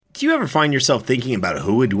Do you ever find yourself thinking about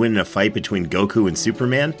who would win in a fight between Goku and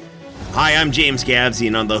Superman? Hi, I'm James Gavsey,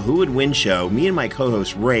 and on the Who Would Win show, me and my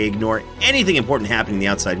co-host Ray ignore anything important happening in the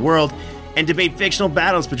outside world and debate fictional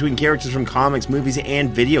battles between characters from comics, movies,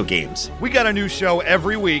 and video games. We got a new show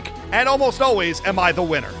every week, and almost always am I the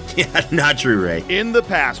winner. Yeah, not true, Ray. In the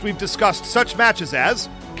past, we've discussed such matches as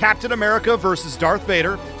Captain America versus Darth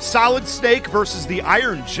Vader, Solid Snake versus the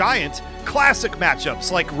Iron Giant, classic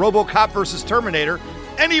matchups like RoboCop versus Terminator,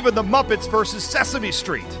 and even the Muppets versus Sesame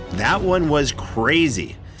Street. That one was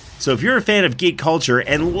crazy. So if you're a fan of geek culture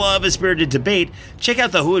and love a spirited debate, check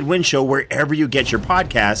out the Who Would Win show wherever you get your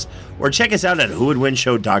podcasts, or check us out at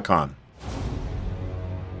whowouldwinshow.com.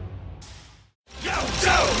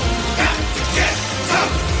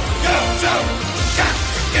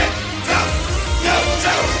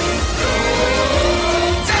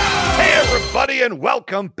 Everybody, and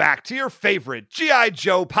welcome back to your favorite G.I.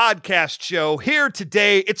 Joe podcast show. Here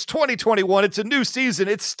today, it's 2021. It's a new season.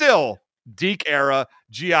 It's still Deke era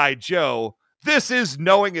G.I. Joe. This is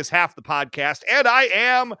Knowing is Half the Podcast, and I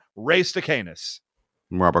am Ray Stacanis.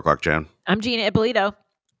 I'm Robert Clark Jan. I'm Gina Ippolito.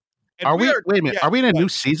 Are we? Wait a minute. Yeah, are we in a new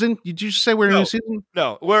season? Did you just say we're in a new season?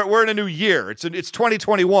 No, we're in a new year. It's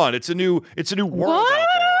 2021. It's a new world.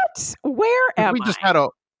 What? Where am we just had a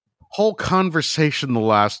whole conversation the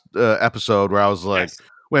last episode where I was like, yes.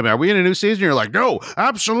 Wait a minute, are we in a new season? You're like, no,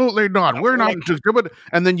 absolutely not. We're not.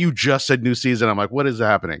 And then you just said new season. I'm like, what is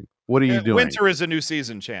happening? What are you doing? Winter is a new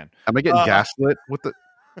season, Chan. Am I getting gaslit?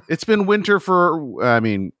 It's been winter for,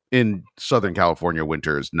 in Southern California,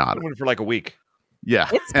 winter is not. It's been for like a week. Yeah.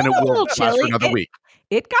 It's and been it a will little last chilly. for another week.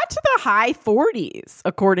 It got to the high 40s,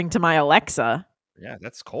 according to my Alexa. Yeah,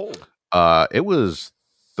 that's cold. It was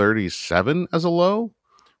 37 as a low,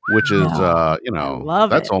 which is,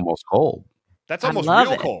 that's almost cold. That's almost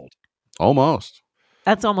real cold. Almost.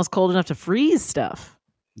 That's almost cold enough to freeze stuff.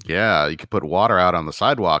 Yeah, you could put water out on the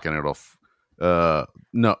sidewalk and it'll it'll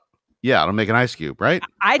make an ice cube, right?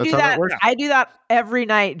 I do that every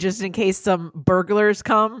night just in case some burglars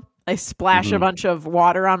come. I splash a bunch of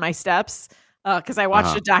water on my steps because I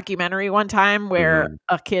watched a documentary one time where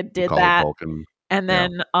a kid did that, and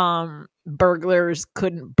then burglars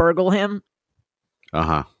couldn't burgle him.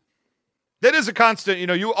 That is a constant.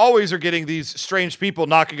 You always are getting these strange people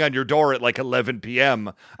knocking on your door at like 11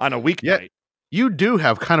 p.m. on a weeknight. Yeah, you do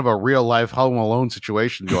have kind of a real life Home Alone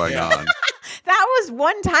situation going on. That was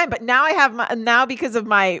one time, but now I have because of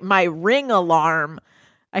my Ring alarm,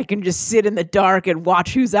 I can just sit in the dark and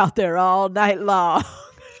watch who's out there all night long.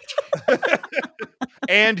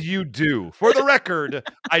 And you do. For the record,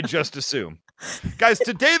 I just assume. Guys,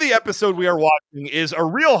 today the episode we are watching is a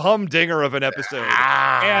real humdinger of an episode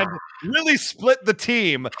and really split the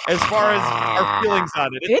team as far as our feelings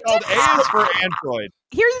on it. It's called A is for Android.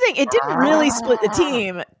 Here's the thing. It didn't really split the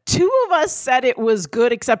team. Two of us said it was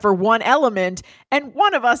good except for one element, and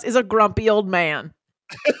one of us is a grumpy old man.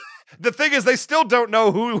 The thing is, they still don't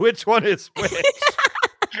know which one is which.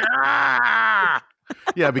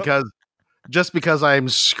 Yeah, because I'm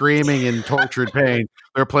screaming in tortured pain,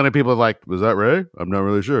 there are plenty of people like, was that Ray? I'm not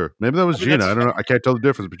really sure. Maybe that was Gina. I don't know. I can't tell the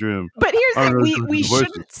difference between them. But here's the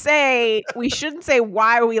thing. We shouldn't say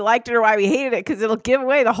why we liked it or why we hated it because it'll give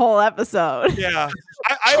away the whole episode. Yeah.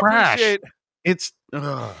 I appreciate it's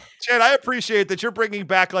Chad, I appreciate that you're bringing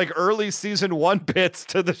back like early season 1 bits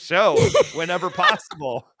to the show whenever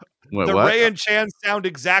possible. Wait, the what? Ray and Chan sound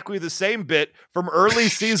exactly the same bit from early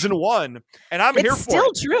season 1, and I'm here for it. It's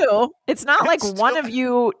still true. It's not like one of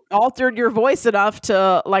you altered your voice enough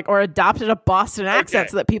to or adopted a Boston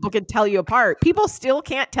accent so that people can tell you apart. People still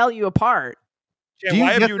can't tell you apart. Chan,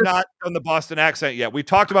 why have you not done the Boston accent yet? We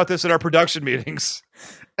talked about this in our production meetings.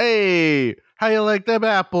 Hey, how you like them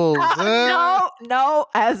apples? No.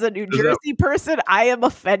 As a New Jersey person, I am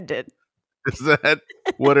offended. Is that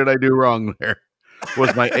what did I do wrong there?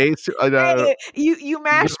 Was my ace? You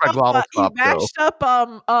mashed up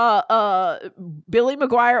Billy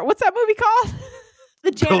Maguire. What's that movie called?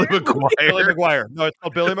 The janitor. Billy Maguire. No, it's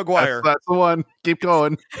called Billy Maguire. That's the one. Keep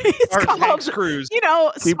going. It's called Hanks Cruise.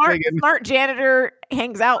 Smart janitor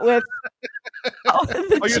hangs out with.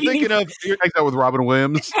 You're thinking of hangs out with Robin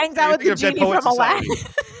Williams. Hangs out with the genie from Aladdin.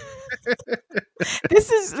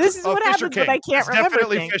 This is what happens when I can't remember.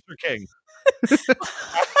 Definitely things. Fisher King.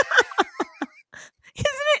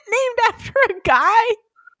 Isn't it named after a guy?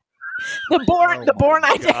 The Born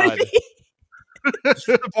Identity.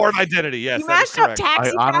 The Born Identity, yes. You mashed up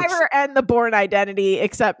Taxi Driver and The Born Identity,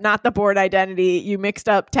 except not The Born Identity. You mixed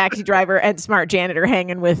up Taxi Driver and Smart Janitor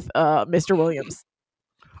hanging with Mr. Williams.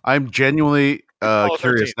 I'm genuinely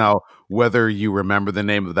curious now whether you remember the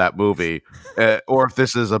name of that movie or if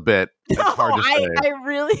this is a bit. It's hard to say. I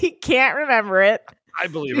really can't remember it. I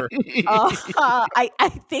believe her. I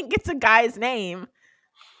think it's a guy's name.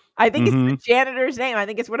 I think it's the janitor's name. I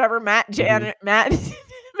think it's whatever Matt Damon. Matt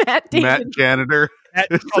Janitor.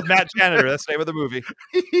 It's called Matt Janitor. That's the name of the movie.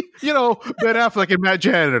 Ben Affleck and Matt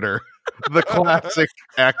Janitor, the classic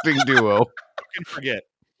acting duo. You can forget.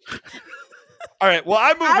 All right. Well,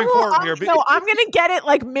 I'm moving forward here. No, I'm going to get it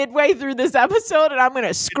like midway through this episode, and I'm going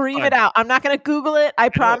to scream it out. I'm not going to Google it. I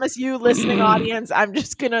promise you, listening audience, I'm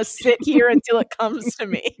just going to sit here until it comes to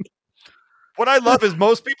me. What I love is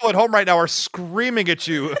most people at home right now are screaming at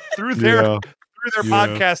you through their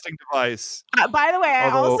podcasting device. By the way,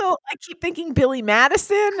 I keep thinking Billy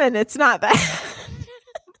Madison, and it's not that.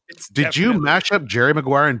 Did you mash up Jerry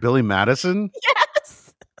Maguire and Billy Madison?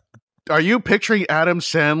 Yes. Are you picturing Adam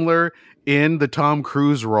Sandler in the Tom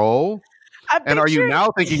Cruise role? And are you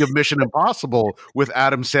now thinking of Mission Impossible with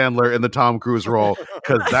Adam Sandler in the Tom Cruise role?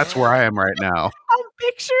 Because that's where I am right now. I'm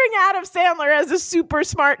picturing Adam Sandler as a super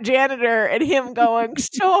smart janitor and him going,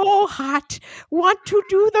 so hot, want to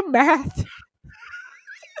do the math.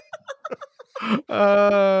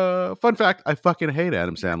 Fun fact, I fucking hate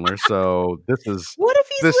Adam Sandler, so this is what if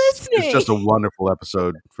he's listening? It's just a wonderful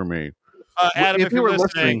episode for me. Adam, if you were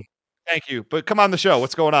listening, thank you. But come on the show.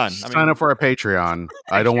 What's going on? Sign up for our Patreon.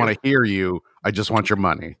 I don't want to hear you. I just want your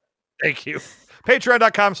money. Thank you.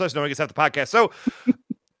 Patreon.com/knowingishalf the podcast.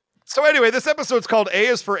 So anyway, this episode's called A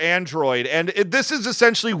is for Android. And this is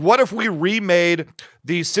essentially what if we remade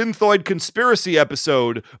the Synthoid Conspiracy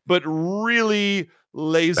episode, but really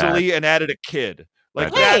lazily and added a kid.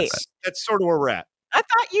 Like that's sort of where we're at. I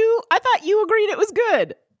thought you agreed it was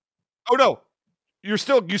good. Oh no. You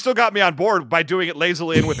still got me on board by doing it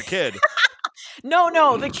lazily and with a kid. No.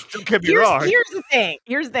 Don't get me wrong. Here's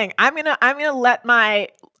the thing. I'm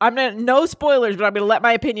gonna no spoilers, but I'm gonna let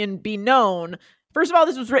my opinion be known. First of all,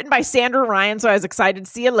 this was written by Sandra Ryan, so I was excited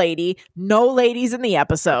to see a lady. No ladies in the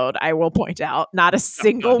episode, I will point out. Not a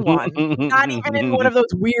single one. Not even in one of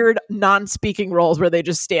those weird non-speaking roles where they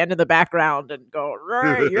just stand in the background and go,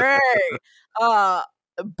 yay. But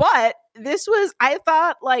I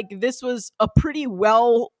thought this was a pretty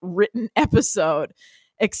well-written episode,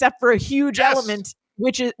 except for a huge element,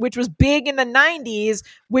 which was big in the 90s,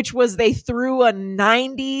 which was they threw a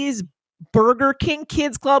 90s Burger King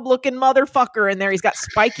Kids Club looking motherfucker in there. He's got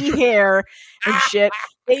spiky hair and shit.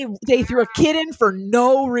 They threw a kid in for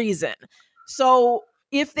no reason. So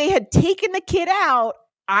if they had taken the kid out,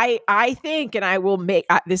 I think, and I will make,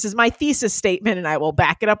 this is my thesis statement and I will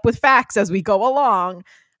back it up with facts as we go along.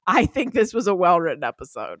 I think this was a well-written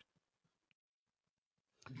episode.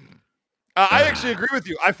 I actually agree with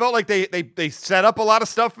you. I felt like they set up a lot of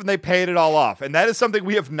stuff and they paid it all off. And that is something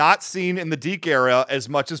we have not seen in the Deke era as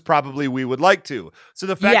much as probably we would like to. So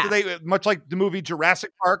the fact that they, much like the movie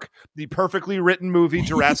Jurassic Park, the perfectly written movie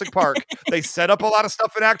Jurassic Park, they set up a lot of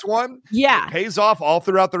stuff in Act 1. Yeah. It pays off all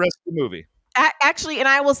throughout the rest of the movie. Actually, and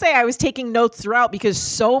I will say I was taking notes throughout because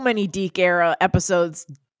so many Deke era episodes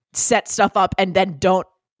set stuff up and then don't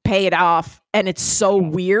pay it off, and it's so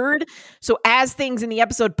weird. So as things in the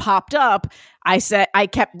episode popped up, I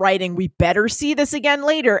kept writing, we better see this again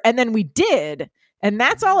later, and then we did, and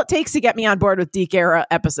that's all it takes to get me on board with Deke era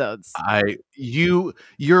episodes.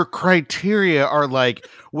 Your criteria are like,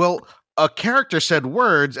 well, a character said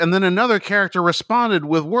words and then another character responded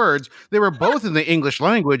with words. They were both in the English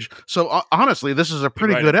language, so honestly, this is a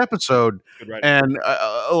pretty good episode. And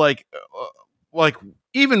like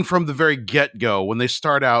even from the very get-go, when they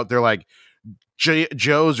start out, they're like,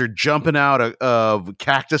 Joes are jumping out of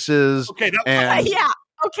cactuses.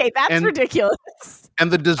 Okay, that's ridiculous.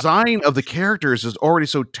 And the design of the characters is already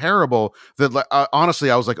so terrible that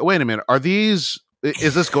honestly, I was like, oh, wait a minute, is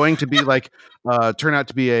this going to be like turn out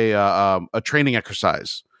to be a training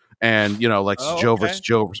exercise? And Joe versus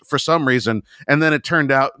Joe for some reason, and then it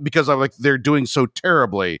turned out because I'm like they're doing so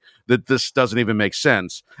terribly that this doesn't even make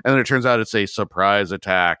sense, and then it turns out it's a surprise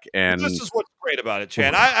attack. And this is what's great about it,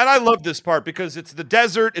 Chan. I love this part because it's the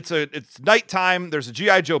desert, it's nighttime. There's a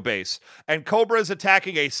GI Joe base, and Cobra is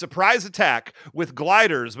attacking a surprise attack with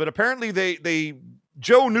gliders, but apparently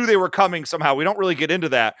Joe knew they were coming somehow. We don't really get into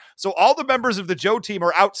that. So all the members of the Joe team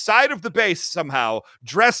are outside of the base somehow,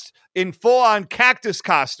 dressed in full-on cactus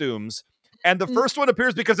costumes. And the first one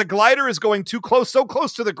appears because a glider is going so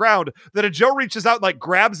close to the ground that a Joe reaches out and like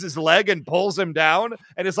grabs his leg and pulls him down.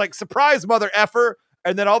 And it's like, surprise, mother effer.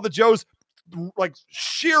 And then all the Joes like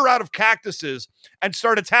sheer out of cactuses and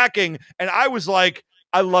start attacking. And I was like,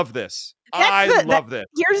 I love this. I love this.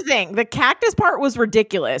 Here's the thing. The cactus part was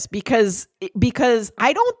ridiculous because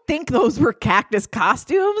I don't think those were cactus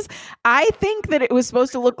costumes. I think that it was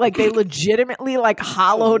supposed to look like they legitimately like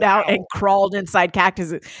hollowed out and crawled inside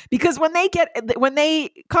cactuses, because when they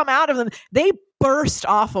come out of them, they burst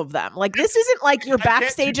off of them. Like, this isn't like you're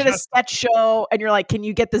backstage at a sketch show and you're like, can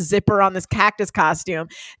you get the zipper on this cactus costume?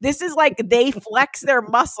 This is like they flex their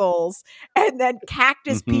muscles and then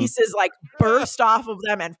cactus pieces like burst off of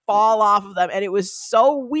them and fall off of them. And it was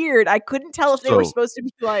so weird. I couldn't tell if they were supposed to be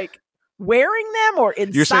like wearing them or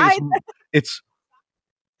inside them.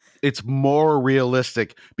 It's more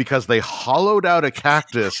realistic because they hollowed out a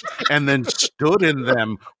cactus and then stood in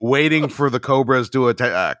them waiting for the cobras to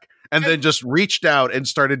attack. And then just reached out and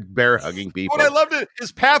started bear hugging people. What I loved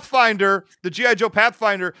is Pathfinder, the G.I. Joe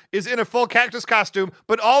Pathfinder, is in a full cactus costume,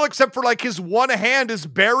 but all except for like his one hand is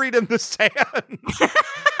buried in the sand.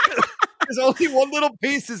 His only one little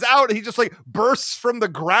piece is out. And he just like bursts from the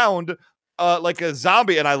ground like a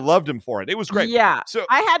zombie, and I loved him for it. It was great. Yeah. So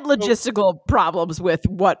I had logistical problems with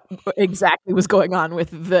what exactly was going on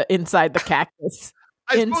with the inside the cactus.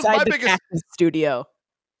 Cactus studio.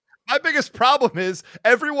 My biggest problem is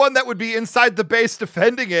everyone that would be inside the base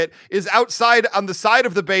defending it is outside on the side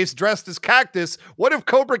of the base dressed as cactus. What if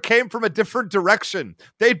Cobra came from a different direction?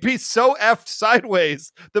 They'd be so effed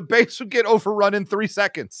sideways. The base would get overrun in 3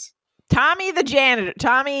 seconds. Tommy's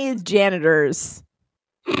janitors.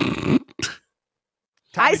 I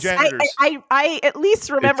at least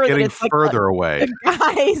remember that it's like further away. A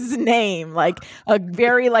guy's name, like a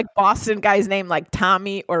very like Boston guy's name, like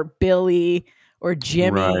Tommy or Billy or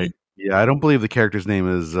Jimmy. Right. Yeah, I don't believe the character's name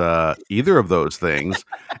is either of those things.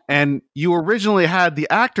 And you originally had the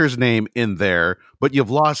actor's name in there, but you've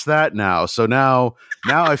lost that now. So now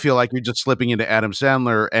I feel like you're just slipping into Adam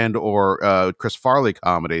Sandler and or Chris Farley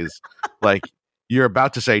comedies. Like, you're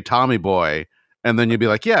about to say Tommy Boy, and then you'll be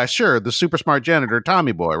like, yeah, sure, the super smart janitor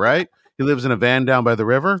Tommy Boy, right? He lives in a van down by the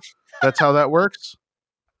river. That's how that works.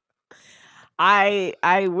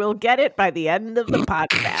 I will get it by the end of the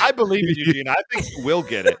podcast. I believe in you, Gene. I think you will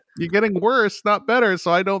get it. You're getting worse, not better,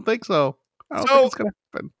 so I don't think so. I don't think it's going to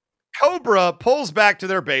happen. Cobra pulls back to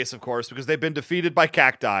their base, of course, because they've been defeated by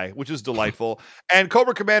cacti, which is delightful. And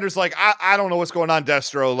Cobra Commander's like, I don't know what's going on,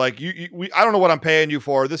 Destro. Like, I don't know what I'm paying you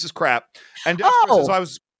for. This is crap. And Destro says, I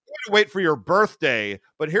was going to wait for your birthday,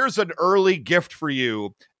 but here's an early gift for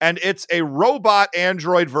you. And it's a robot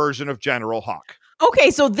android version of General Hawk.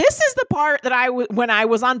 Okay, so this is the part that when I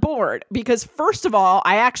was on board, because first of all,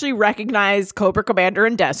 I actually recognize Cobra Commander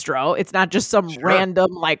and Destro. It's not just some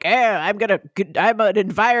random like, I'm an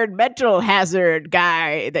environmental hazard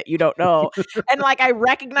guy that you don't know. And like, I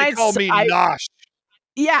recognize. They call me Nosh.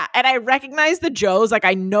 Yeah, and I recognize the Joes. Like,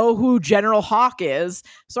 I know who General Hawk is.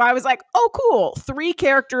 So I was like, oh, cool. 3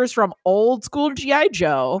 characters from old school G.I.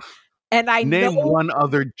 Joe. And Name one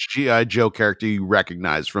other G.I. Joe character you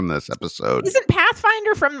recognize from this episode. Isn't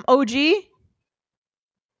Pathfinder from OG?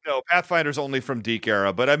 No, Pathfinder's only from Deke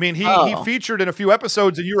era. But I mean, he featured in a few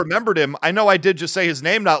episodes and you remembered him. I know I did just say his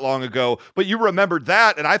name not long ago, but you remembered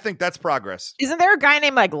that. And I think that's progress. Isn't there a guy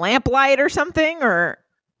named like Lamplight or something? Or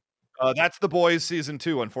that's The Boys season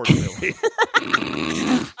 2, unfortunately.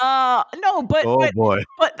 No, but boy.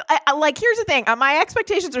 But like, here's the thing: my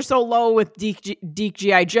expectations are so low with Deke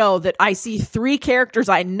G.I. Joe that I see 3 characters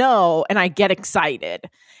I know and I get excited,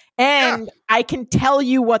 and I can tell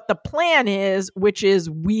you what the plan is, which is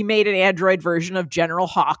we made an android version of General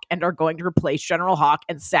Hawk and are going to replace General Hawk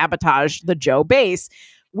and sabotage the Joe base.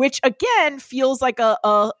 Which again feels like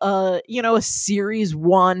a series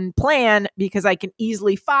 1 plan, because I can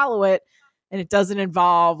easily follow it, and it doesn't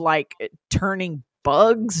involve like turning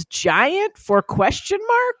bugs giant for question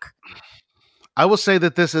mark. I will say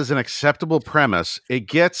that this is an acceptable premise. It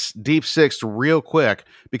gets deep sixed real quick,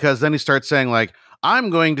 because then he starts saying like,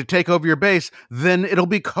 I'm going to take over your base, then it'll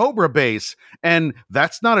be Cobra base. And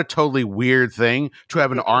that's not a totally weird thing to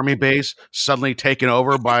have an army base suddenly taken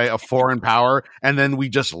over by a foreign power, and then we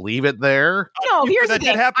just leave it there. No, here's the thing.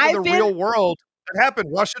 That did happen in the real world. That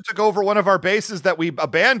happened. Russia took over one of our bases that we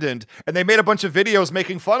abandoned, and they made a bunch of videos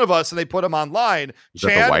making fun of us, and they put them online.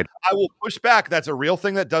 Chan, I will push back. That's a real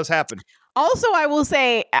thing that does happen. Also, I will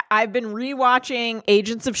say I've been rewatching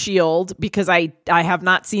Agents of S.H.I.E.L.D. because I have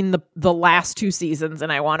not seen the last 2 seasons,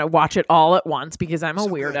 and I want to watch it all at once because I'm a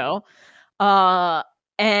weirdo.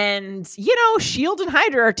 And, S.H.I.E.L.D. and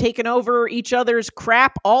Hydra are taking over each other's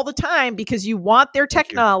crap all the time because you want their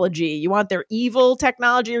technology. You want their evil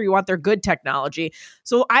technology, or you want their good technology.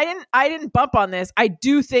 So I didn't bump on this. I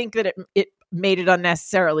do think that it made it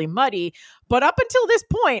unnecessarily muddy. But up until this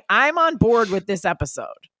point, I'm on board with this episode.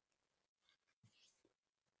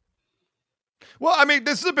 Well, I mean,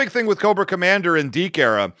 this is a big thing with Cobra Commander and Deke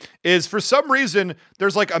era is for some reason,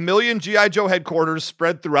 there's like 1 million G.I. Joe headquarters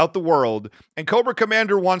spread throughout the world, and Cobra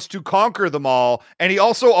Commander wants to conquer them all, and he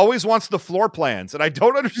also always wants the floor plans, and I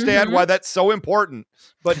don't understand why that's so important,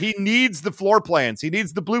 but he needs the floor plans, he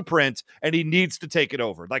needs the blueprint, and he needs to take it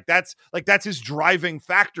over. Like that's his driving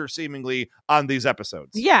factor, seemingly, on these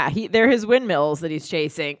episodes. Yeah, they're his windmills that he's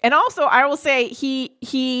chasing. And also, I will say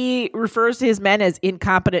he refers to his men as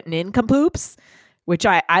incompetent nincompoops, which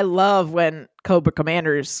I love when Cobra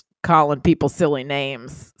Commander's calling people silly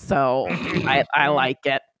names. So I like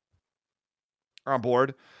it. Are on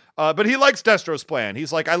board. But he likes Destro's plan.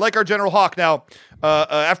 He's like, I like our General Hawk. Now,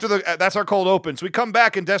 after that's our cold open. So we come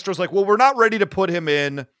back and Destro's like, well, we're not ready to put him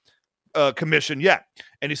in commission yet.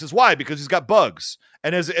 And he says, why? Because he's got bugs.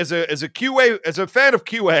 And as a QA, as a fan of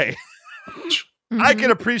QA, I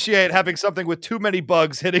can appreciate having something with too many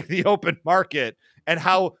bugs hitting the open market and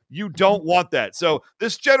how you don't want that. So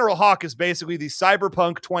this General Hawk is basically the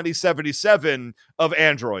Cyberpunk 2077 of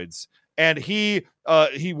androids. And he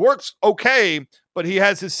works okay, but he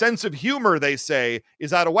has his sense of humor, they say,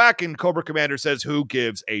 is out of whack. And Cobra Commander says, who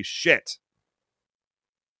gives a shit?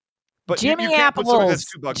 But Jimmy Apples,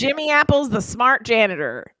 the smart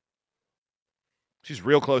janitor. She's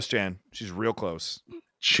real close, Jan. She's real close.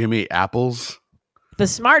 Jimmy Apples? The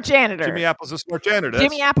smart janitor. Jimmy Apples, the smart janitor.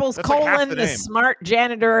 Jimmy Apples, colon, the smart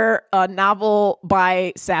janitor, a novel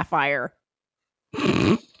by Sapphire.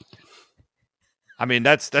 I mean,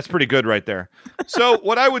 that's pretty good right there. So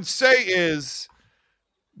what I would say is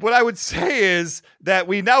that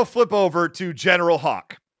we now flip over to General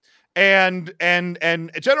Hawk. And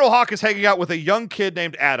General Hawk is hanging out with a young kid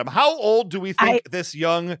named Adam. How old do we think this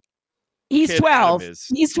young He's 12.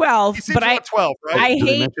 He's 12. He but 12, right? I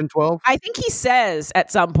hate 12. I think he says at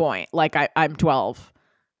some point, like I'm 12.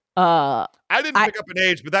 I didn't pick up an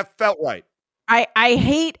age, but that felt right. I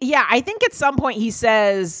hate. Yeah, I think at some point he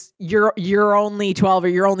says you're only 12 or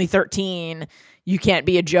you're only 13. You can't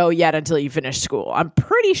be a Joe yet until you finish school. I'm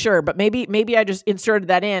pretty sure, but maybe I just inserted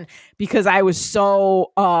that in because I was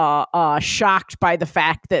so shocked by the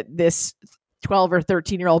fact that this 12 or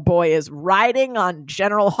 13-year-old boy is riding on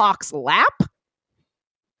General Hawk's lap.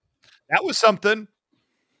 That was something.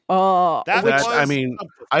 I mean,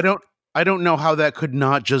 I don't know how that could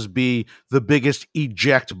not just be the biggest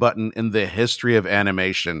eject button in the history of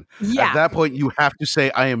animation. Yeah. At that point, you have to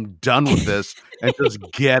say, I am done with this and just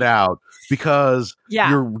get out because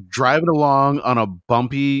you're driving along on a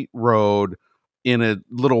bumpy road in a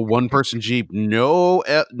little one-person Jeep, no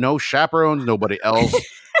chaperones, nobody else.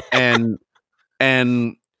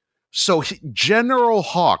 And so General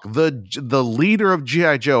Hawk, the leader of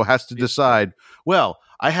G.I. Joe, has to decide, well,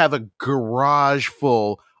 I have a garage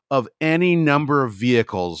full of any number of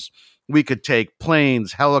vehicles. We could take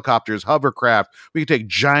planes, helicopters, hovercraft. We could take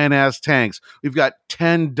giant-ass tanks. We've got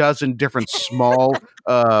 10 dozen different small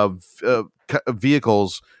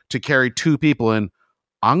vehicles to carry 2 people in.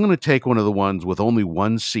 I'm going to take one of the ones with only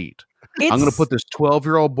 1 seat. I'm going to put this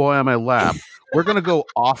 12-year-old boy on my lap. We're going to go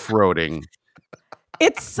off-roading.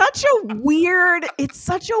 It's such a weird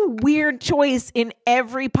choice in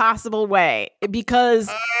every possible way because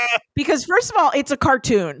first of all, it's a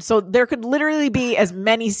cartoon. So there could literally be as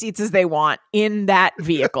many seats as they want in that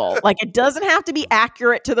vehicle. Like it doesn't have to be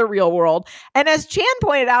accurate to the real world. And as Chan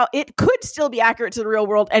pointed out, it could still be accurate to the real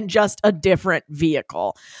world and just a different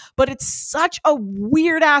vehicle. But it's such a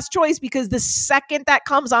weird ass choice because the second that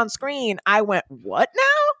comes on screen, I went, what now?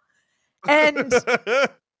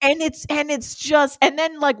 And it's just, and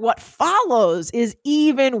then like what follows is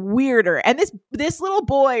even weirder. And this little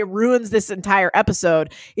boy ruins this entire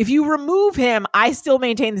episode. If you remove him, I still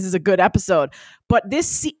maintain this is a good episode. But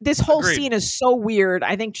this whole scene is so weird.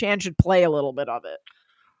 I think Chan should play a little bit of it.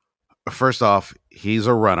 First off, he's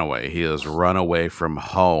a runaway. He has run away from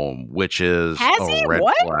home, which is a red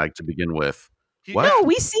flag to begin with. No,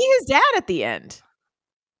 we see his dad at the end.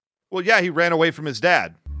 Well, yeah, he ran away from his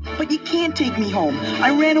dad. But you can't take me home.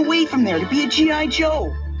 I ran away from there to be a G.I.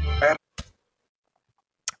 Joe.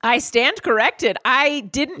 I stand corrected. I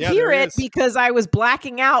didn't hear it because I was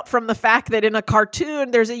blacking out from the fact that in a cartoon,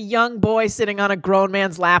 there's a young boy sitting on a grown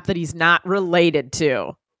man's lap that he's not related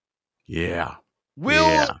to. Yeah.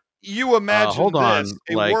 Will you imagine this?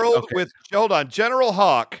 Hold on. General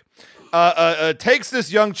Hawk takes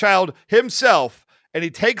this young child himself and he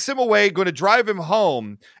takes him away, going to drive him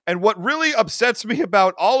home. And what really upsets me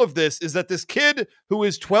about all of this is that this kid who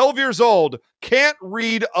is 12 years old can't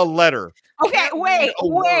read a letter. Okay, wait.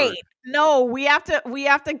 No, we have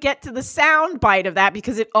to get to the sound bite of that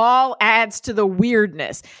because it all adds to the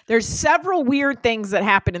weirdness. There's several weird things that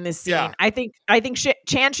happen in this scene. Yeah. I think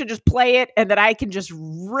Chan should just play it, and that I can just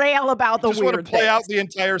rail about the weird things. Just want to play out the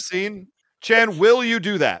entire scene? Chan, will you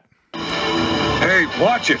do that? Hey,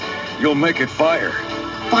 watch it. You'll make it fire.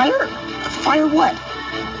 Fire? Fire what?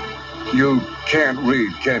 You can't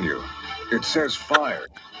read, can you? It says fire.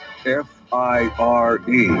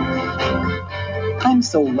 F-I-R-E. I'm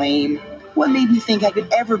so lame. What made me think I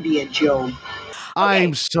could ever be a Joe? Okay.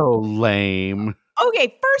 I'm so lame.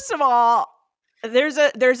 Okay, first of all, there's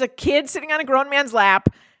a kid sitting on a grown man's lap.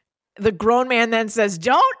 The grown man then says,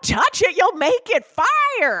 "Don't touch it, you'll make it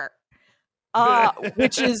fire."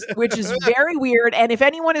 Which is very weird. And if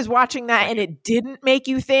anyone is watching that and it didn't make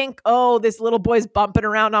you think, oh, this little boy's bumping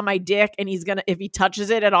around on my dick and if he touches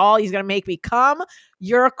it at all, he's gonna make me come,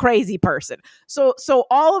 you're a crazy person. So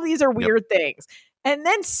all of these are weird things. And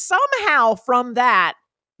then somehow from that,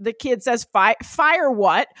 the kid says, fire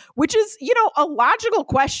what? Which is, a logical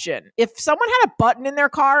question. If someone had a button in their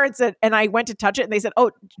car and I went to touch it and they said,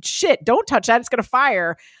 oh shit, don't touch that, it's gonna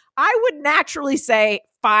fire, I would naturally say,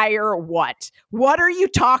 fire what? What are you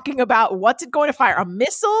talking about? What's it going to fire? A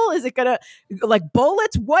missile? Is it going to, like,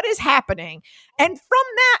 bullets? What is happening? And from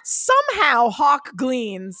that, somehow Hawk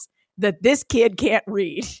gleans that this kid can't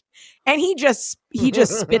read. And he just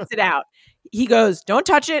spits it out. He goes, don't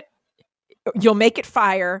touch it. You'll make it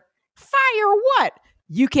fire. Fire what?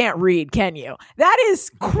 You can't read, can you? That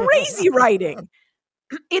is crazy writing.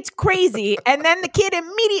 It's crazy. And then the kid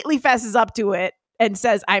immediately fesses up to it and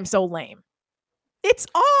says, I'm so lame. It's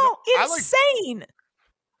all insane.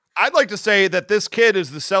 I'd like to say that this kid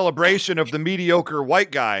is the celebration of the mediocre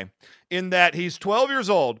white guy in that he's 12 years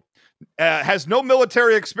old, has no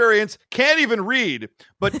military experience, can't even read,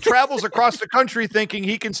 but travels across the country thinking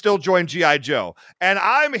he can still join G.I. Joe. And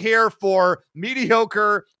I'm here for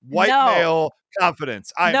mediocre white male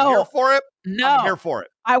confidence. I'm here for it. I'm here for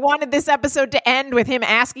it. I wanted this episode to end with him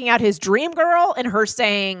asking out his dream girl and her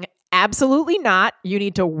saying, absolutely not. You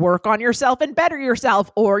need to work on yourself and better yourself,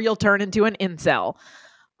 or you'll turn into an incel.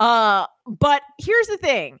 But here's the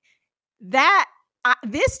thing.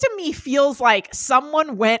 This to me feels like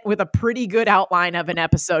someone went with a pretty good outline of an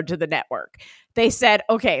episode to the network. They said,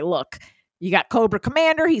 okay, look, you got Cobra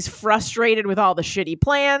Commander. He's frustrated with all the shitty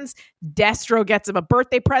plans. Destro gets him a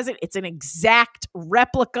birthday present. It's an exact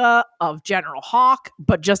replica of General Hawk,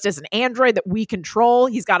 but just as an android that we control.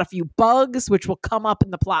 He's got a few bugs, which will come up in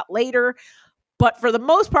the plot later. But for the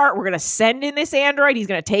most part, we're going to send in this android. He's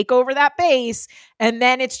going to take over that base. And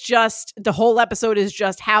then it's just, the whole episode is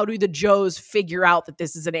just, how do the Joes figure out that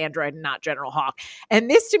this is an android and not General Hawk? And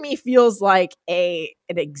this to me feels like an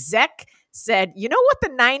exec said, you know what the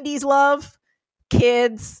 90s love?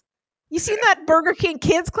 Kids. You seen that Burger King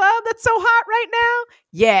Kids Club that's so hot right now?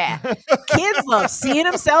 Yeah. Kids love seeing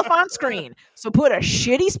himself on screen. So put a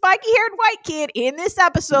shitty spiky-haired white kid in this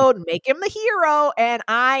episode, make him the hero, and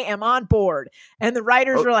I am on board. And the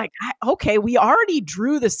writers were like, okay, we already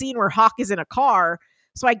drew the scene where Hawk is in a car,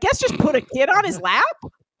 so I guess just put a kid on his lap?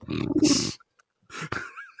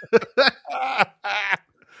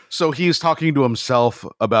 So he's talking to himself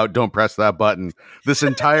about don't press that button. This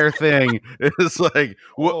entire thing is like,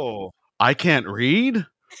 whoa, I can't read?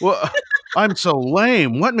 Well, I'm so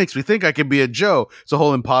lame. What makes me think I can be a Joe? It's a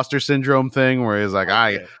whole imposter syndrome thing where he's like,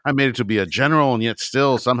 I made it to be a general, and yet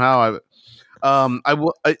still somehow I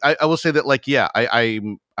will say that, like, yeah,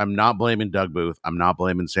 I'm not blaming Doug Booth. I'm not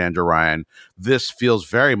blaming Sandra Ryan. This feels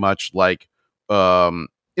very much like in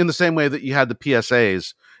the same way that you had the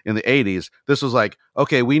PSAs in the 80s, this was like,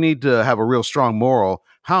 okay, we need to have a real strong moral.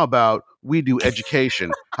 How about we do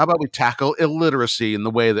education? How about we tackle illiteracy in the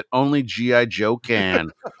way that only G.I. Joe can?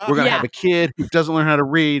 We're going to have a kid who doesn't learn how to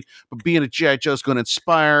read, but being a G.I. Joe is going to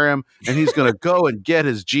inspire him, and he's going to go and get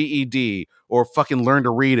his GED or fucking learn to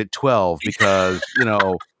read at 12 because,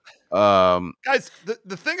 guys,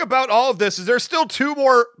 the thing about all of this is there's still two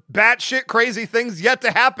more batshit crazy things yet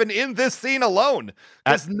to happen in this scene alone.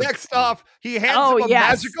 Because next off, he hands him a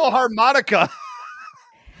magical harmonica.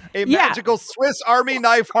 Magical Swiss Army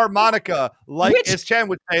knife harmonica, as Chan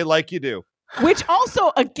would say, like you do. Which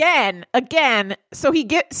also, again, so he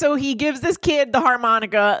gives this kid the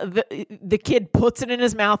harmonica. The kid puts it in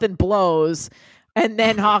his mouth and blows. And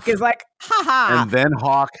then Hawk is like, haha. And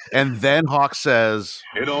then Hawk says,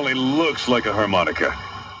 it only looks like a harmonica.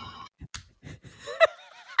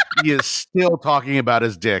 he is still talking about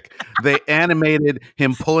his dick. They animated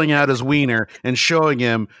him pulling out his wiener and showing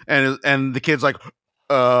him, and the kid's like,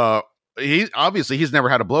 he obviously he's never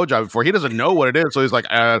had a blowjob before. He doesn't know what it is, so he's like,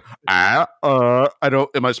 I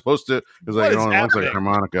don't. Am I supposed to? He's like, no, it looks like a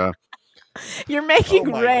harmonica. You're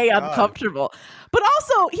making Ray uncomfortable. But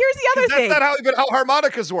also, here's the other thing. That's not how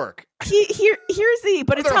harmonicas work. But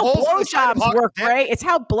it's how blowjobs work, Ray. It's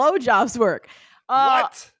how blowjobs work.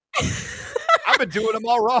 What? I've been doing them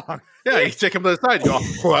all wrong. Yeah, you take him to the side. You go,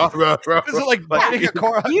 is it like biting a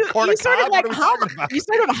corn? You sort of like hum. You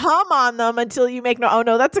sort of hum on them until you make no. Oh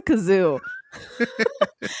no, that's a kazoo.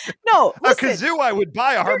 No, listen, a kazoo I would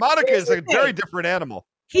buy. A harmonica is a very different animal.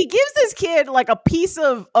 He gives this kid like a piece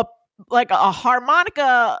of a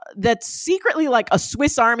harmonica that's secretly like a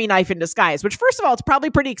Swiss Army knife in disguise, which first of all, it's probably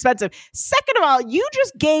pretty expensive. Second of all, you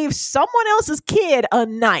just gave someone else's kid a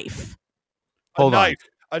knife. Hold on.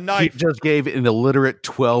 A knife. He just gave an illiterate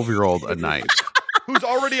 12-year-old a knife. Who's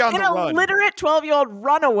already on the run. An illiterate 12-year-old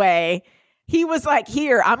runaway. He was like,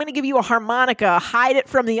 here, I'm going to give you a harmonica, hide it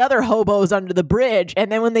from the other hobos under the bridge, and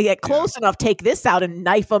then when they get close enough, take this out and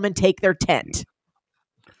knife them and take their tent.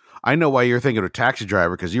 I know why you're thinking of Taxi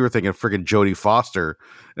Driver, because you were thinking of friggin' Jodie Foster,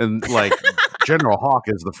 and like General Hawk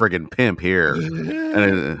is the friggin' pimp here.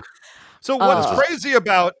 So what's crazy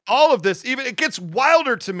about all of this, even it gets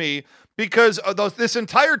wilder to me, because this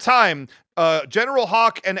entire time, General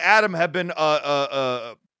Hawk and Adam have been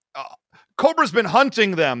Cobra's been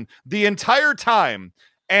hunting them the entire time,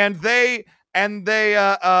 and they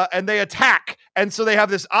attack, and so they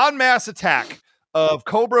have this en masse attack of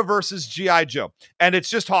Cobra versus G.I. Joe, and it's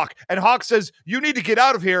just Hawk, and Hawk says, "You need to get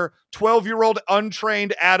out of here, 12-year-old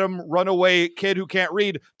untrained Adam, runaway kid who can't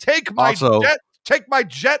read. Take my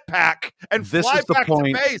jetpack and fly back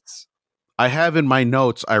to base." I have in my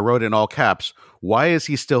notes, I wrote in all caps, why is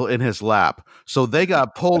he still in his lap? So they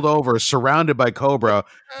got pulled over, surrounded by Cobra.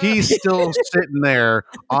 He's still sitting there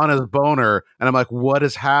on his boner. And I'm like, what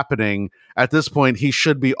is happening? At this point, he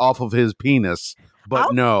should be off of his penis.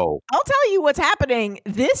 But no. I'll tell you what's happening.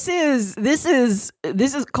 This is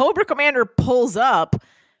Cobra Commander pulls up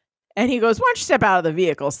and he goes, "Why don't you step out of the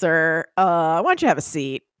vehicle, sir? Why don't you have a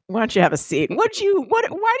seat? Why don't you have a seat? Why do you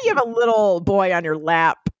have a little boy on your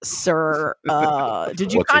lap, sir?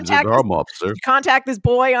 Did you contact this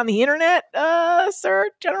boy on the internet, sir,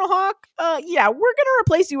 General Hawk? Yeah, we're gonna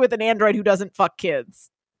replace you with an android who doesn't fuck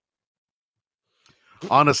kids."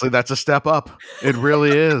 Honestly, that's a step up. It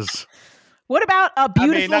really is. What about a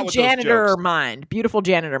beautiful janitor mind? Beautiful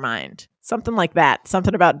janitor mind. Something like that.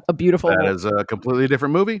 Something about a beautiful. That is a completely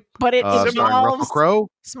different movie. But it involves Crowe.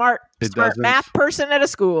 Smart math person at a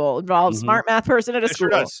school. Involves smart math person at a school. Sure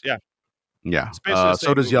does. Yeah. Yeah.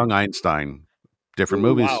 So does Young Einstein. Different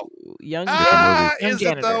movies. Wow. Young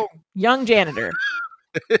janitor. Young janitor.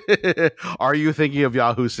 Are you thinking of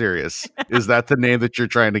Yahoo Serious? Is that the name that you're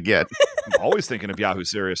trying to get? I'm always thinking of Yahoo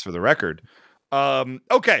Serious, for the record.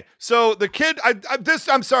 Okay, so the kid,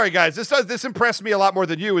 I'm sorry, guys. This impressed me a lot more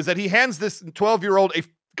than you. Is that he hands this 12-year-old a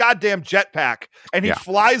goddamn jetpack, and he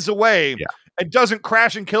flies away and doesn't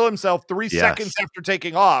crash and kill himself 3 seconds after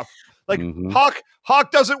taking off. Like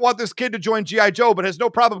Hawk doesn't want this kid to join G.I. Joe, but has no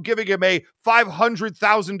problem giving him a $500,000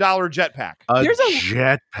 jetpack.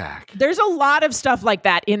 Jetpack. There's a lot of stuff like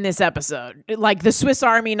that in this episode, like the Swiss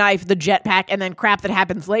Army knife, the jetpack, and then crap that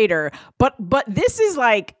happens later. But this is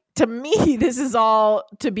like. To me, this is all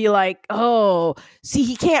to be like, oh, see,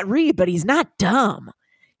 he can't read, but he's not dumb.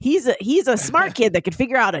 He's a smart kid that could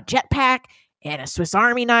figure out a jetpack and a Swiss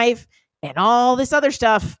Army knife and all this other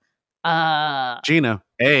stuff. Gina,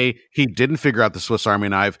 A, he didn't figure out the Swiss Army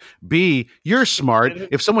knife. B, you're smart.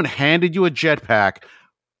 If someone handed you a jetpack,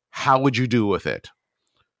 how would you do with it?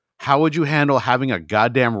 How would you handle having a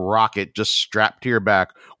goddamn rocket just strapped to your back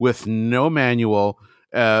with no manual?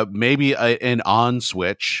 Maybe an on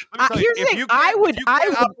switch. Here's the thing. I would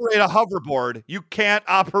operate a hoverboard. You can't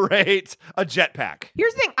operate a jetpack.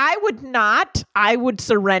 Here's the thing. I would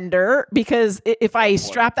surrender, because if I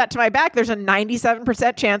strap that to my back, there's a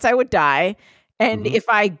 97% chance I would die. And if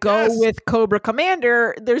I go with Cobra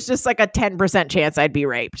Commander, there's just like a 10% chance I'd be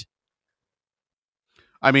raped.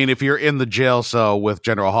 I mean, if you're in the jail cell with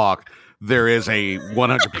General Hawk, there is a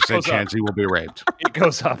 100% chance he will be raped. It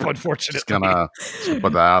goes up, unfortunately. Just gonna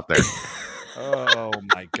put that out there. Oh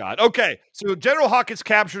my God. Okay, so General Hawk is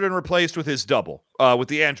captured and replaced with his double, with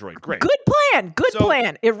the android. Great. Good plan. Good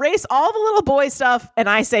plan. Erase all the little boy stuff, and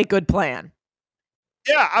I say good plan.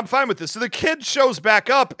 Yeah, I'm fine with this. So the kid shows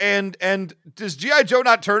back up, and does G.I. Joe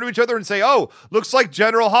not turn to each other and say, "Oh, looks like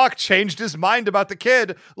General Hawk changed his mind about the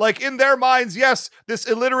kid"? Like, in their minds, yes, this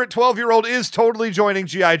illiterate 12-year-old is totally joining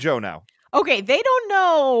G.I. Joe now. Okay, they don't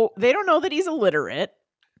know that he's illiterate.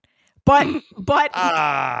 But here's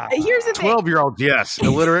the thing. 12-year-old, yes.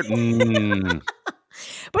 Illiterate.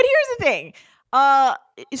 But here's the thing.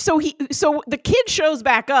 So the kid shows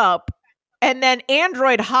back up, and then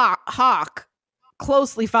Android Hawk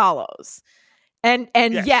closely follows. And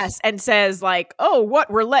yes, and says like, "Oh, what?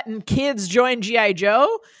 We're letting kids join G.I.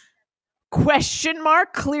 Joe?" ?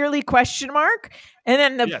 Clearly question mark. And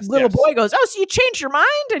then the little boy goes, "Oh, so you changed your mind?"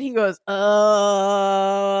 And he goes, gotta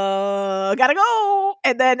go."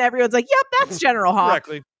 And then everyone's like, "Yep, that's General Hawk."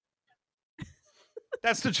 Correctly.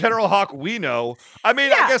 That's the General Hawk we know. I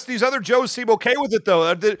mean, I guess these other Joes seem okay with it,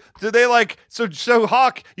 though. Do they like, so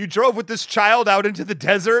Hawk, you drove with this child out into the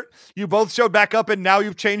desert. You both showed back up, and now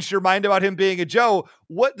you've changed your mind about him being a Joe.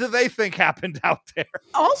 What do they think happened out there?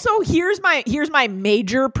 Also, here's my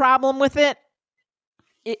major problem with it.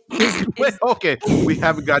 Okay, we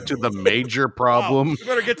haven't got to the major problem. We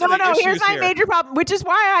better get to the issues here's my major problem, which is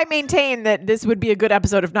why I maintain that this would be a good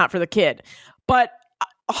episode if not for the kid. But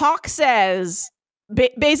Hawk says...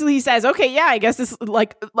 Basically, he says, "Okay, yeah, I guess this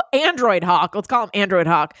like Android Hawk. Let's call him Android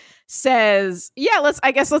Hawk." Says, "Yeah, let's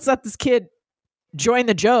let this kid join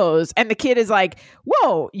the Joes." And the kid is like,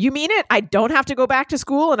 "Whoa, you mean it? I don't have to go back to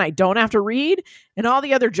school and I don't have to read." And all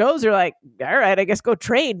the other Joes are like, "All right, I guess go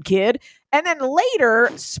train, kid." And then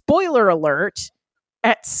later, spoiler alert,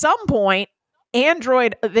 at some point,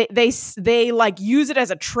 Android they like use it as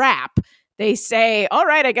a trap. They say, "All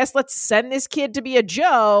right, I guess let's send this kid to be a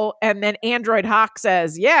Joe." And then Android Hawk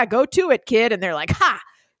says, "Yeah, go to it, kid." And they're like, "Ha,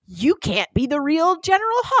 you can't be the real General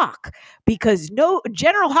Hawk because no,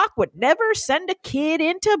 General Hawk would never send a kid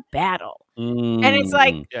into battle." And it's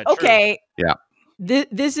like, okay, yeah,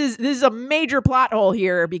 this is a major plot hole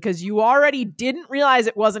here because you already didn't realize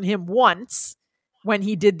it wasn't him once when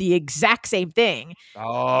he did the exact same thing.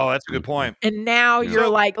 Oh, that's a good point. And now you're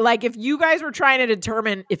like if you guys were trying to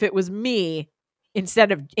determine if it was me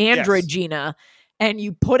instead of Android Gina, and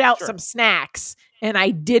you put out some snacks and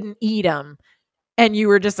I didn't eat them, and you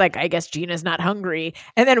were just like, "I guess Gina's not hungry."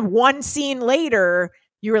 And then one scene later,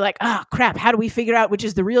 you were like, "Oh, crap, how do we figure out which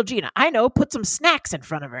is the real Gina?" I know, put some snacks in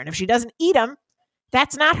front of her. And if she doesn't eat them,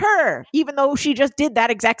 that's not her, even though she just did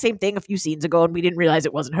that exact same thing a few scenes ago and we didn't realize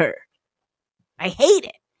it wasn't her. I hate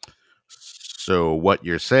it. So what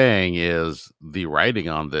you're saying is the writing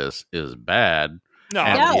on this is bad. No,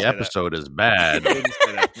 and the episode is bad.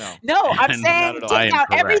 No, I'm saying take out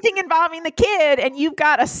everything involving the kid and you've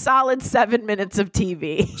got a solid 7 minutes of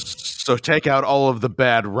TV. So take out all of the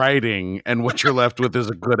bad writing and what you're left with is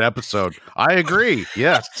a good episode. I agree.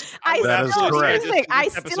 Yes. That is correct. I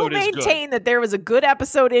still maintain that there was a good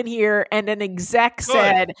episode in here and an exec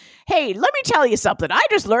said, "Hey, let me tell you something. I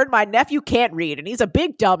just learned my nephew can't read and he's a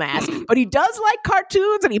big dumbass, but he does like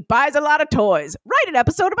cartoons and he buys a lot of toys. Write an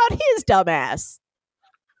episode about his dumbass.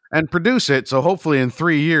 And produce it, so hopefully in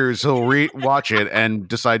 3 years he'll watch it and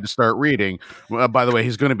decide to start reading." By the way,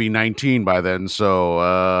 he's going to be 19 by then,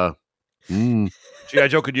 so G.I.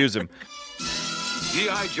 Joe could use him.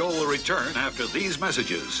 G.I. Joe will return after these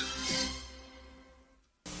messages.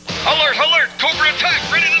 Alert, alert! Cobra attack!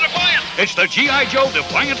 Ready to Defiant! It's the G.I. Joe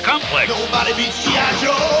Defiant Complex. Nobody beats G.I.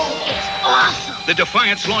 Joe! It's awesome! The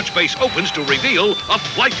Defiant's launch base opens to reveal a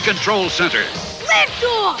flight control center.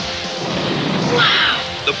 Liftoff! Wow!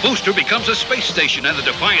 The booster becomes a space station and the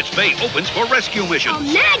Defiant's bay opens for rescue missions.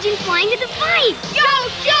 Imagine flying the Defiant! Go,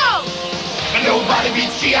 Joe! Nobody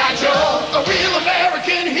beats G.I. Joe, a real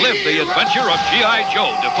American hero! Live the adventure of G.I.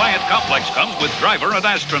 Joe. Defiant Complex comes with driver and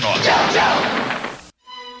astronaut.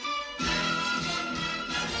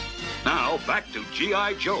 Now, back to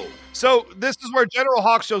G.I. Joe. So this is where General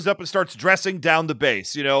Hawk shows up and starts dressing down the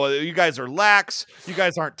base. You know, you guys are lax. You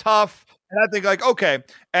guys aren't tough. And I think like, okay.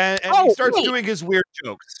 And he starts doing his weird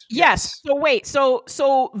jokes. Yes. So wait. So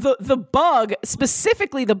the bug,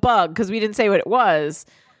 specifically the bug, because we didn't say what it was,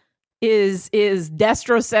 is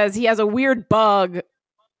Destro says he has a weird bug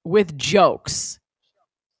with jokes.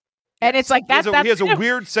 And it's like that. He has a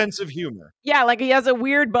weird sense of humor. Yeah, like he has a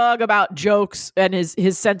weird bug about jokes and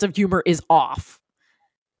his sense of humor is off.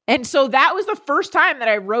 And so that was the first time that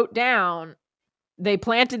I wrote down they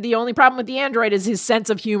planted the only problem with the android is his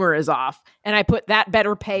sense of humor is off. And I put that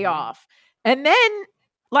better pay off. And then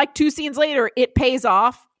like 2 scenes later, it pays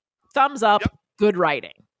off. Thumbs up. Yep. Good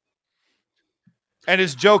writing. And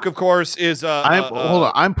his joke, of course, is hold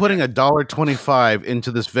on. I'm putting $1.25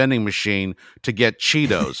 into this vending machine to get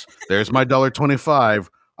Cheetos. There's my $1.25.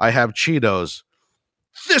 I have Cheetos.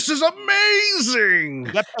 This is amazing.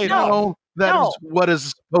 That paid off. That is what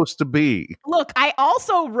is supposed to be. Look, I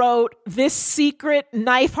also wrote this secret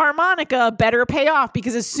knife harmonica better pay off,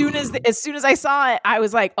 because as soon as I saw it, I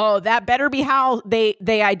was like, oh, that better be how they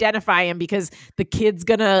identify him, because the kid's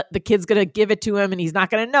gonna give it to him and he's not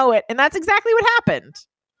gonna know it. And that's exactly what happened.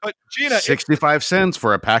 But Gina, 65 cents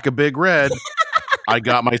for a pack of Big Red. I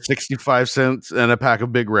got my 65 cents and a pack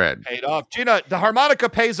of Big Red. Paid off. Gina, the harmonica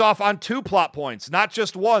pays off on 2 plot points, not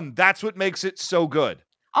just one. That's what makes it so good.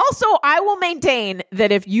 Also, I will maintain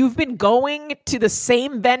that if you've been going to the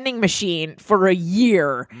same vending machine for a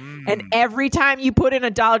year, and every time you put in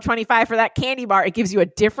 $1.25 for that candy bar, it gives you a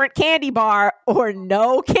different candy bar or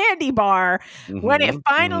no candy bar. When it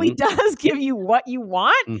finally does give you what you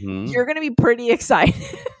want, you're going to be pretty excited.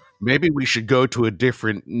 Maybe we should go to a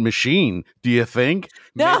different machine. Do you think?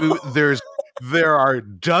 No. Maybe there are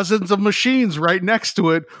dozens of machines right next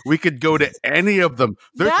to it. We could go to any of them.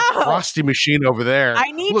 There's a Frosty machine over there.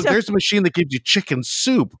 There's a machine that gives you chicken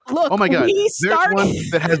soup. Look, oh my God. There's one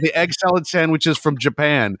that has the egg salad sandwiches from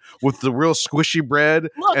Japan with the real squishy bread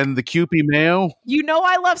and the Kewpie mayo. You know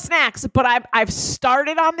I love snacks, but I've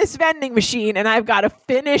started on this vending machine and I've got to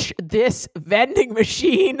finish this vending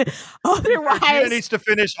machine. Otherwise, Gina needs to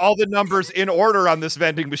finish all the numbers in order on this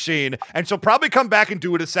vending machine, and she'll probably come back and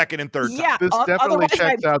do it a second and third time. Yeah. This definitely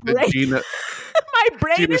checks out that Gina. My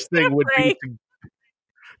brain Gina's is thing would be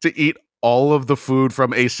to eat all of the food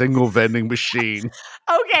from a single vending machine.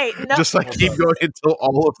 Okay, no. Just like keep going until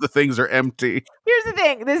all of the things are empty. Here's the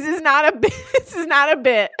thing: this is not a bit. This is not a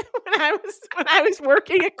bit. When I was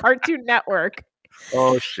working at Cartoon Network.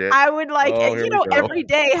 Oh shit! I would every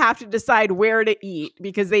day have to decide where to eat,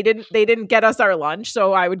 because they didn't get us our lunch,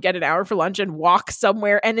 so I would get an hour for lunch and walk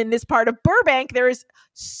somewhere. And in this part of Burbank, there is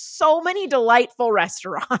so many delightful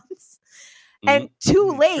restaurants. And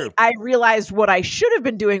too late, I realized what I should have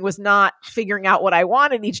been doing was not figuring out what I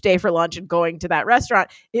wanted each day for lunch and going to that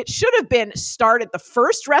restaurant. It should have been start at the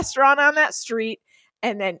first restaurant on that street,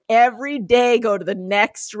 and then every day go to the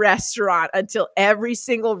next restaurant until every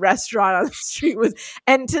single restaurant on the street was.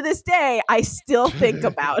 And to this day, I still think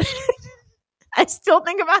about it. I still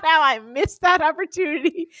think about how I missed that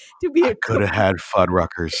opportunity to be. I could have had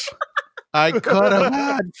Fuddruckers. I could have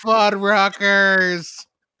had Fuddruckers.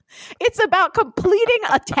 It's about completing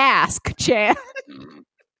a task, Chan.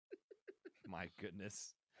 My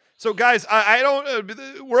goodness. So, guys, I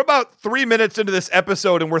don't. We're about 3 minutes into this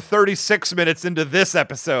episode, and we're 36 minutes into this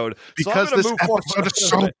episode. Because so this episode is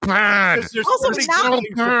so bad.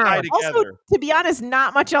 Also, to be honest,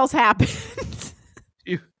 not much else happened.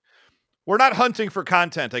 We're not hunting for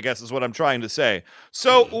content, I guess, is what I'm trying to say.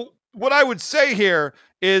 So, what I would say here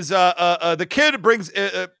is the kid brings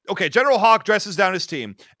General Hawk dresses down his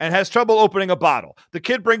team and has trouble opening a bottle. The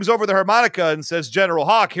kid brings over the harmonica and says, General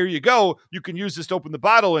Hawk, here you go. You can use this to open the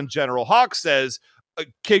bottle. And General Hawk says,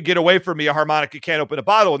 kid, get away from me. A harmonica can't open a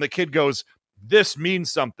bottle. And the kid goes, this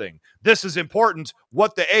means something. This is important.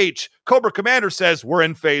 What the H? Cobra Commander says, we're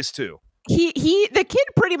in phase 2. The kid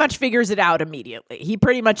pretty much figures it out immediately. He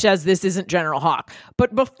pretty much says this isn't General Hawk.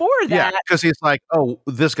 But before that, because he's like, oh,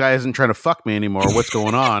 this guy isn't trying to fuck me anymore. What's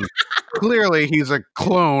going on? Clearly, he's a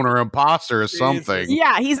clone or imposter or something.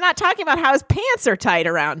 Yeah, he's not talking about how his pants are tight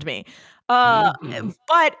around me.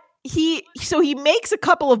 But he makes a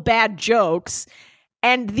couple of bad jokes.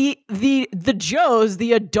 And the Joes,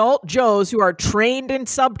 the adult Joes who are trained in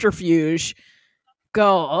subterfuge,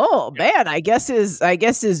 go, oh man, I guess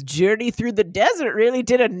his journey through the desert really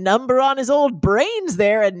did a number on his old brains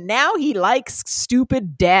there, and now he likes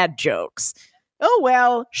stupid dad jokes. Oh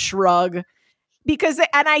well, shrug.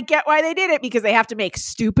 And I get why they did it, because they have to make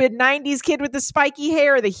stupid 90s kid with the spiky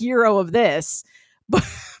hair the hero of this.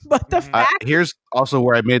 But the fact here's also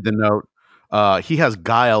where I made the note. He has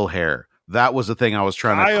Guile hair. That was the thing I was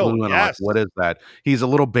trying to clue in on. Like, what is that? He's a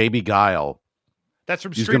little baby Guile. That's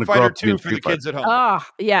from Street Fighter 2 for the kids at home. Oh,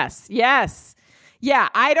 yes. Yeah,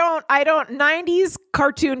 I don't 90s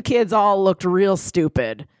cartoon kids all looked real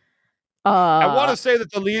stupid. I want to say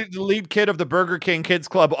that the lead kid of the Burger King Kids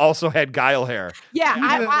Club also had Guile hair. Yeah,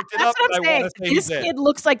 that's what I'm saying. This kid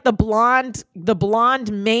looks like the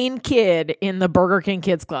blonde main kid in the Burger King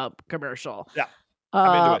Kids Club commercial. Yeah.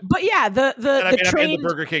 I'm into it. But yeah, the trained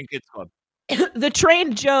Burger King Kids Club. The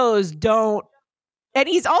trained Joes don't. And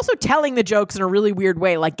he's also telling the jokes in a really weird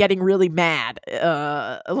way, like getting really mad,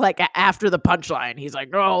 like after the punchline. He's like,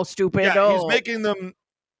 "Oh, stupid!" Yeah, he's making them.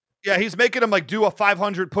 Yeah, he's making them like do a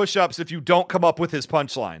 500 push-ups if you don't come up with his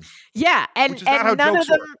punchline. Yeah, and which is not how none jokes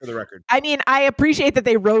of them, work, for the record. I mean, I appreciate that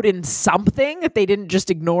they wrote in something, that they didn't just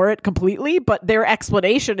ignore it completely. But their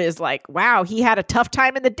explanation is like, "Wow, he had a tough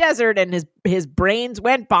time in the desert, and his brains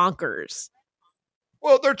went bonkers."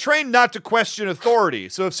 Well, they're trained not to question authority.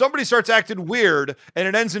 So if somebody starts acting weird and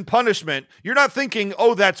it ends in punishment, you're not thinking,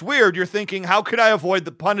 oh, that's weird. You're thinking, how can I avoid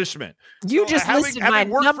the punishment? You just listed my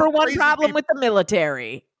number one problem with the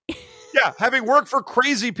military. Yeah, having worked for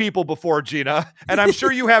crazy people before, Gina, and I'm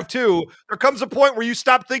sure you have too, there comes a point where you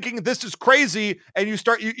stop thinking this is crazy and you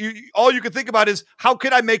start, you all you can think about is, how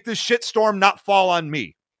can I make this shitstorm not fall on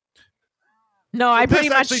me? No, so I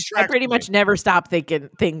pretty much never stop thinking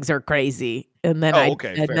things are crazy, and then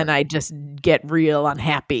I just get real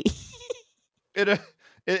unhappy. It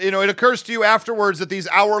occurs to you afterwards that these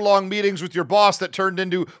hour-long meetings with your boss that turned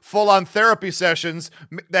into full-on therapy sessions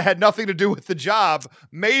that had nothing to do with the job,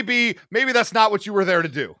 maybe that's not what you were there to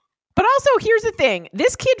do. But also, here's the thing: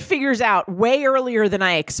 this kid figures out way earlier than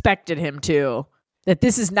I expected him to that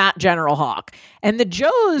this is not General Hawk, and the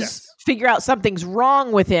Joes figure out something's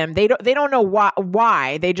wrong with him. They don't know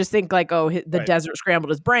why. They just think like, oh, the desert scrambled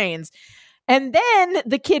his brains. And then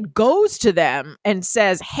the kid goes to them and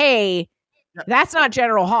says, hey, that's not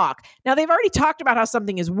General Hawk. Now, they've already talked about how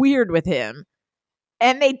something is weird with him,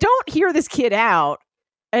 and they don't hear this kid out.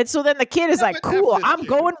 And so then the kid is like, cool, I'm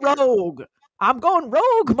going rogue. I'm going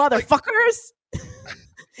rogue, motherfuckers.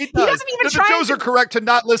 He doesn't even try. The Joes are correct to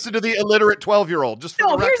not listen to the illiterate 12-year-old. Just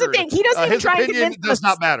for the here's record, the thing. He doesn't even try to convince them. Does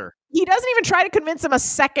not matter. He doesn't even try to convince them a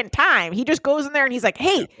second time. He just goes in there and he's like,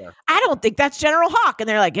 hey, I don't think that's General Hawk. And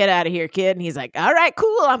they're like, get out of here, kid. And he's like, all right,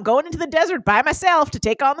 cool. I'm going into the desert by myself to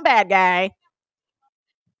take on the bad guy.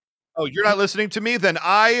 Oh, you're not listening to me? Then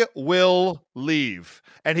I will leave.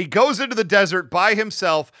 And he goes into the desert by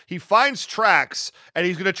himself. He finds tracks, and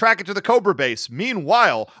he's going to track it to the Cobra base.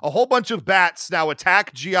 Meanwhile, a whole bunch of bats now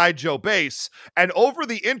attack G.I. Joe base, and over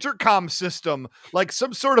the intercom system, like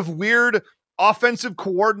some sort of weird offensive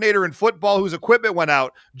coordinator in football whose equipment went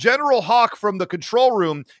out, General Hawk from the control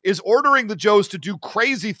room is ordering the Joes to do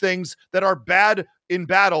crazy things that are bad in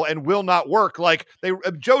battle and will not work. Like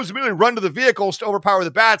Joes immediately run to the vehicles to overpower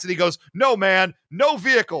the bats, and he goes, no, man, no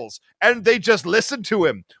vehicles. And they just listen to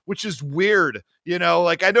him, which is weird. You know,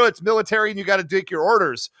 like I know it's military and you got to take your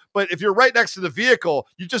orders, but if you're right next to the vehicle,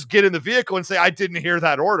 you just get in the vehicle and say, I didn't hear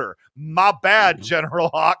that order. My bad, General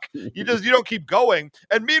Hawk. You don't keep going.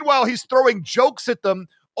 And meanwhile, he's throwing jokes at them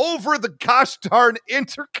over the gosh darn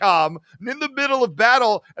intercom in the middle of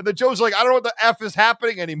battle, and the Joe's like, I don't know what the F is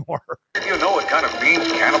happening anymore. You know what kind of beans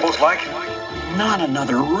cannibals like? Not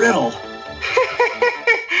another riddle.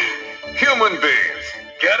 Human beings.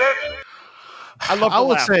 Get it? I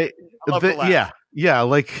would say, yeah.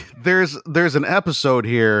 Like there's an episode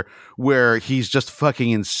here where he's just fucking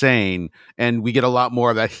insane, and we get a lot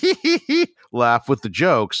more of that laugh with the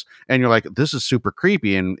jokes, and you're like, this is super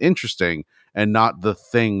creepy and interesting, and not the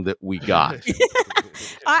thing that we got.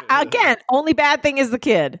 Again, only bad thing is the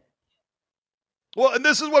kid. Well, and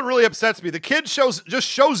this is what really upsets me. The kid just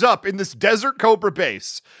shows up in this desert Cobra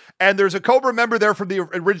base, and there's a Cobra member there from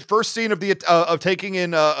the first scene of taking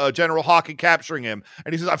in General Hawk and capturing him.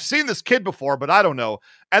 And he says, "I've seen this kid before, but I don't know."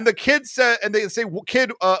 And the kid said, and they say, well,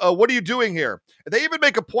 "Kid, what are you doing here?" And they even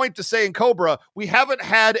make a point to say in Cobra, "We haven't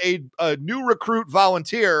had a new recruit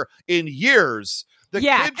volunteer in years." The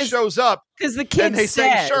kid shows up because the kid and they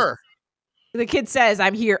say, "Sure." The kid says,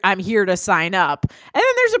 I'm here to sign up. And then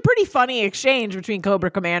there's a pretty funny exchange between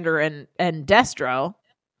Cobra Commander and Destro.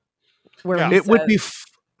 Where it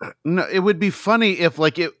would be funny if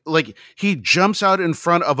he jumps out in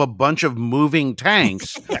front of a bunch of moving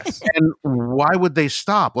tanks. Yes. And why would they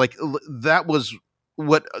stop? Like that was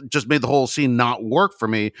what just made the whole scene not work for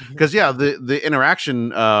me. Because the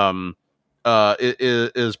interaction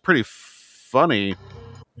is pretty funny.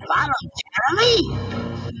 Voluntarily?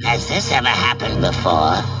 Has this ever happened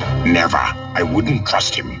before? Never. I wouldn't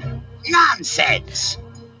trust him. Nonsense.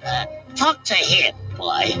 Talk to him,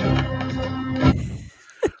 boy.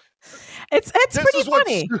 It's pretty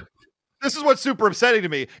funny. This is what's super upsetting to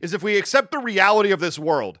me, is if we accept the reality of this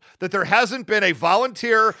world, that there hasn't been a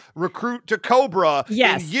volunteer recruit to Cobra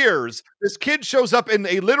in years. This kid shows up in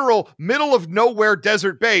a literal middle of nowhere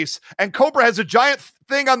desert base, and Cobra has a giant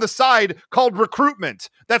thing on the side called recruitment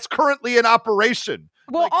that's currently in operation.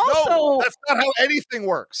 Well, no, that's not how anything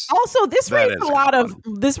works. Also, this raised a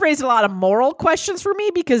lot of moral questions for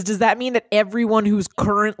me, because does that mean that everyone who's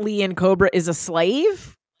currently in Cobra is a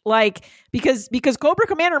slave? Like, because Cobra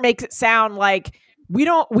Commander makes it sound like we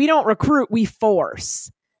don't recruit, we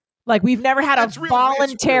force. Like we've never had a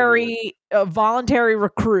voluntary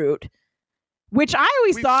recruit. Which I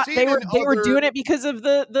always thought they were doing it because of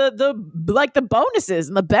the bonuses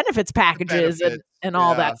and the benefits packages and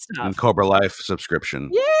all that stuff. And Cobra Life subscription.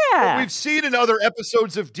 Yeah. But we've seen in other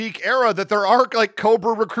episodes of Deke Era that there are like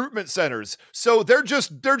Cobra recruitment centers. So they're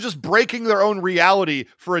just breaking their own reality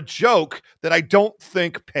for a joke that I don't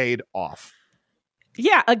think paid off.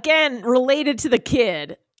 Yeah, again, related to the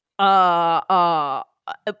kid. But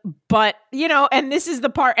and this is the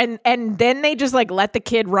part, and then they just like let the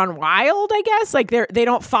kid run wild, I guess. Like they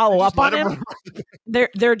don't follow up on him.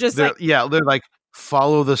 They're just like, they're like,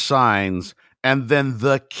 follow the signs, and then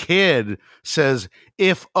the kid says,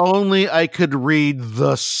 if only I could read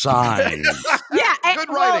the signs. Yeah, good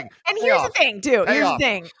writing. And here's the thing too. Here's the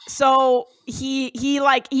thing. So he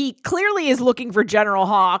clearly is looking for General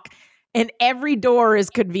Hawk, and every door is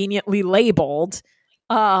conveniently labeled.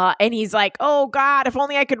 And he's like, oh God, if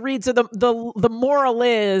only I could read. So the moral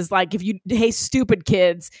is like, hey, stupid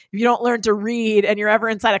kids, if you don't learn to read and you're ever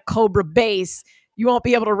inside a Cobra base, you won't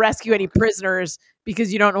be able to rescue any prisoners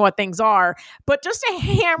because you don't know what things are. But just to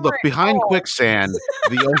hammer Look, behind quicksand,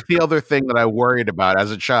 the only other thing that I worried about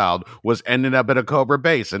as a child was ending up at a Cobra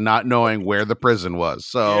base and not knowing where the prison was.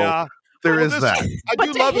 So yeah. There is that. I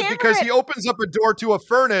do love it because he opens up a door to a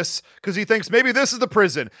furnace because he thinks maybe this is the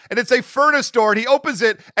prison. And it's a furnace door, and he opens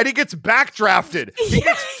it, and he gets backdrafted. He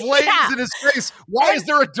gets flames in his face. Why is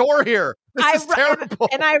there a door here? This is terrible.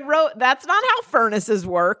 And I wrote, that's not how furnaces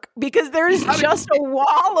work, because there is just a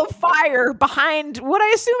wall of fire behind what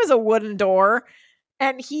I assume is a wooden door.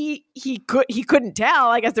 And he couldn't tell.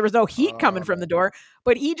 I guess there was no heat coming from the door,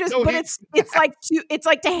 but he just. No, but it's like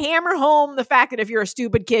to hammer home the fact that if you're a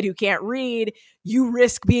stupid kid who can't read, you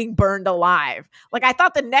risk being burned alive. Like I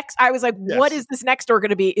thought I was like, what is this next door going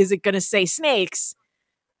to be? Is it going to say snakes?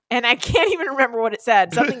 And I can't even remember what it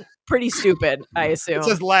said. Something pretty stupid, I assume. It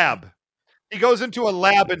says lab. He goes into a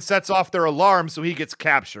lab and sets off their alarm, so he gets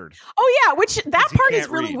captured. Oh yeah, which that part is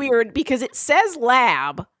really weird because it says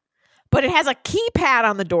lab. But it has a keypad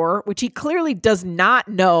on the door, which he clearly does not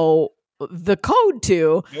know the code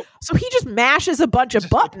to. Nope. So he just mashes a bunch of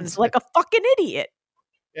buttons like a fucking idiot.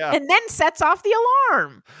 Yeah. And then sets off the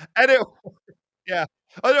alarm. And yeah.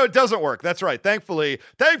 Oh, no, it doesn't work. That's right. Thankfully,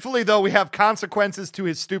 though, we have consequences to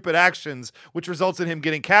his stupid actions, which results in him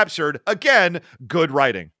getting captured. Again, good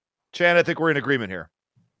writing. Chan, I think we're in agreement here.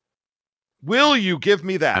 Will you give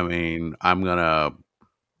me that? I mean, I'm going to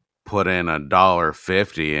put in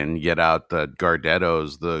 $1.50 and get out the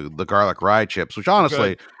Gardettos, the garlic rye chips, which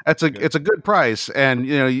honestly, it's a good price, and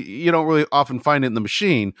you don't really often find it in the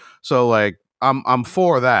machine. So like, I'm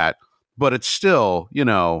for that, but it's still,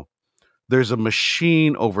 there's a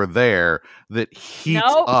machine over there that heats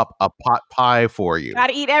up a pot pie for you. Got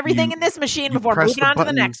to eat everything in this machine before moving on to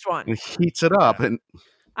the next one. It heats it up, and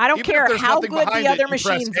I don't care how good the other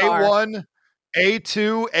machines are. A1,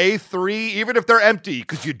 A2, A3, even if they're empty,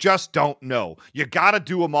 because you just don't know. You got to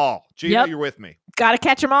do them all. Gina, you're with me. Got to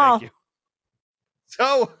catch them all. Thank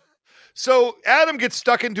you. So Adam gets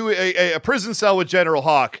stuck into a prison cell with General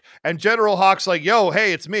Hawk, and General Hawk's like, yo,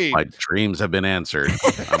 hey, it's me. My dreams have been answered.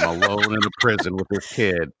 I'm alone in a prison with this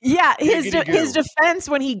kid. Yeah, his defense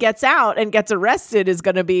when he gets out and gets arrested is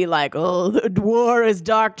going to be like, oh, the war is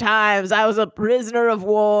dark times. I was a prisoner of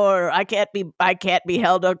war. I can't be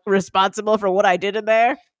held responsible for what I did in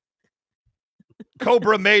there.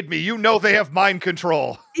 Cobra made me. They have mind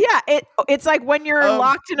control. Yeah, it's like when you're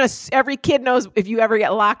locked in every kid knows if you ever get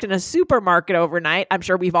locked in a supermarket overnight, I'm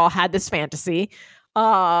sure we've all had this fantasy.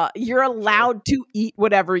 You're allowed to eat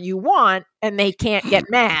whatever you want and they can't get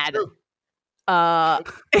mad.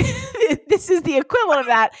 This is the equivalent of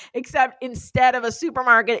that, except instead of a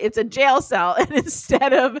supermarket, it's a jail cell, and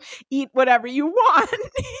instead of eat whatever you want.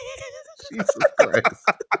 Jesus Christ.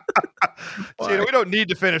 Gina, we don't need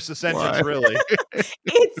to finish the sentence, really.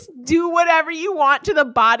 It's do whatever you want to the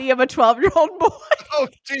body of a 12-year-old boy. Oh,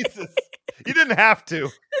 Jesus. You didn't have to.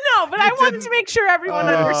 No, but I wanted to make sure everyone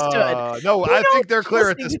understood. No, I think they're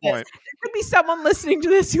clear at this point. There could be someone listening to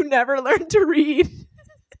this who never learned to read.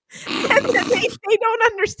 And they don't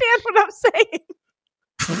understand what I'm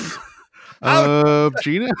saying.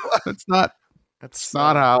 Gina, that's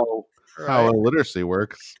not how illiteracy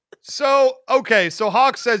works. So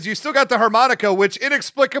Hawk says you still got the harmonica, which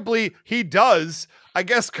inexplicably he does. I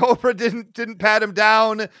guess Cobra didn't pat him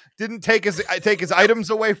down, didn't take his items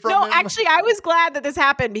away from him. No, actually, I was glad that this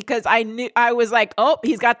happened because I was like, oh,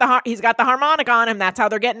 he's got the harmonica on him. That's how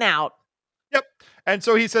they're getting out. Yep. And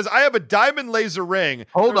so he says, I have a diamond laser ring.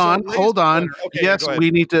 Hold on. Okay, yes,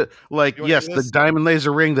 we need to, the diamond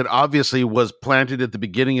laser ring that obviously was planted at the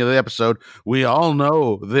beginning of the episode. We all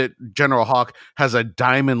know that General Hawk has a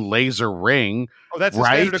diamond laser ring. Oh, that's a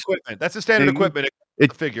standard equipment. That's a standard equipment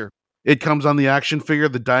figure. It comes on the action figure,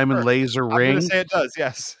 the diamond laser ring. I'm going to say it does,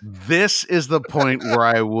 yes. This is the point where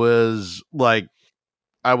I was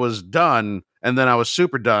done, and then I was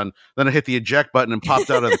super done. Then I hit the eject button and popped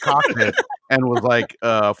out of the cockpit and was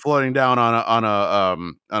floating down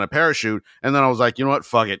on a parachute. And then I was like, you know what?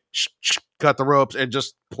 Fuck it. Cut the ropes and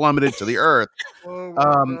just plummeted to the earth.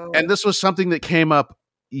 And this was something that came up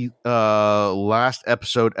last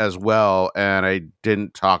episode as well, and I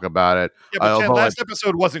didn't talk about it. Yeah, but last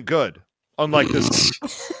episode wasn't good, unlike this.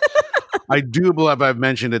 I do believe I've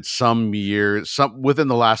mentioned it within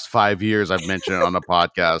the last 5 years. I've mentioned it on the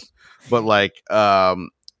podcast, but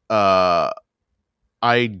I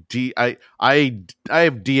have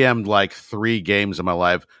DM'd like 3 games in my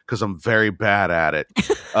life because I'm very bad at it.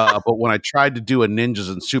 But when I tried to do a Ninjas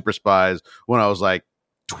and Super Spies when I was like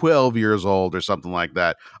 12 years old or something like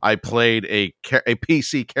that, I played a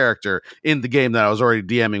PC character in the game that I was already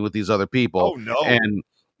DMing with these other people. Oh no! And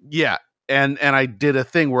yeah, and I did a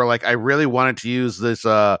thing where I really wanted to use this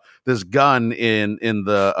gun in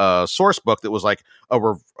the source book that was like a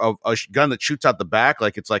gun that shoots out the back,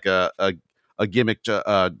 like it's like a gimmick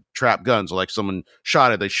trap gun. So like someone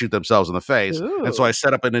shot it, they shoot themselves in the face. Ooh. And so I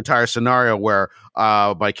set up an entire scenario where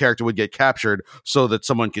my character would get captured so that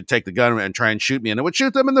someone could take the gun and try and shoot me, and it would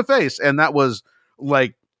shoot them in the face. And that was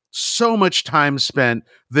like so much time spent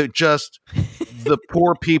that just the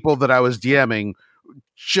poor people that I was DMing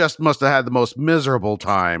just must have had the most miserable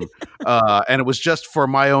time. And it was just for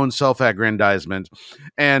my own self-aggrandizement.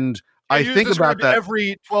 And I think about that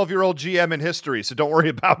every 12-year-old GM in history, so don't worry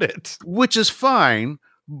about it. Which is fine,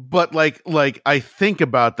 but like I think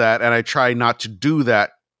about that and I try not to do that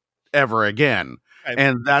ever again. Right.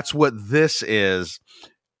 And that's what this is.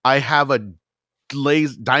 I have a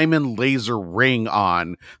diamond laser ring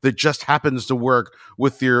on that just happens to work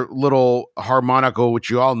with your little harmonica, which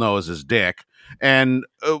you all know is his dick. And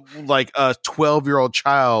like a 12-year-old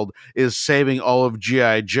child is saving all of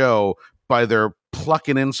G.I. Joe by their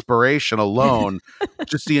plucking inspiration alone.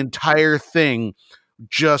 Just the entire thing.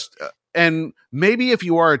 And maybe if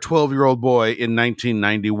you are a 12-year-old boy in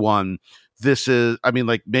 1991, this is,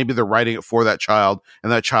 maybe they're writing it for that child,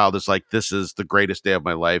 and that child is like, this is the greatest day of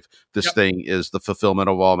my life. This thing is the fulfillment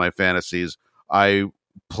of all my fantasies. I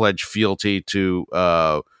pledge fealty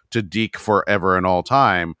to Deke forever and all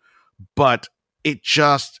time. But it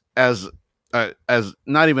just, as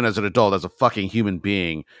not even as an adult, as a fucking human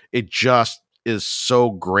being, it just is so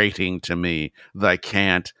grating to me that I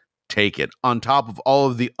can't take it, on top of all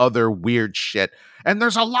of the other weird shit. And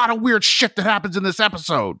there's a lot of weird shit that happens in this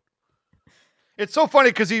episode. It's so funny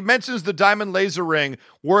because he mentions the diamond laser ring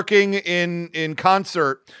working in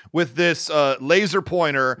concert with this laser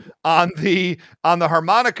pointer on the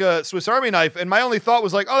harmonica Swiss Army knife, and my only thought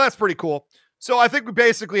was like, oh, that's pretty cool. So I think we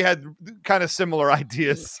basically had kind of similar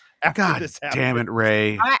ideas. God damn it,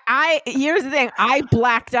 Ray. I here's the thing. I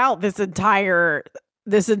blacked out this entire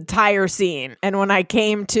scene. And when I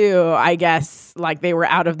came to, I guess, like they were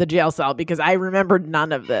out of the jail cell because I remembered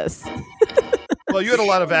none of this. Well, you had a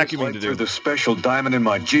lot of vacuuming to do. The special diamond in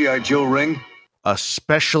my G.I. Joe ring. A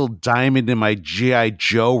special diamond in my G.I.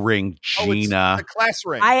 Joe ring, Gina. It's a class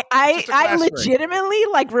ring. I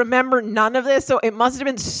legitimately remember none of this. So it must have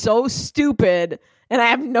been so stupid. And I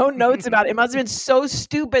have no notes about it. It must have been so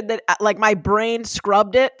stupid that my brain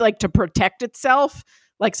scrubbed it to protect itself.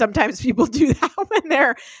 Like sometimes people do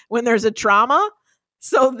that when there's a trauma.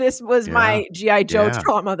 So this was my G.I. Joe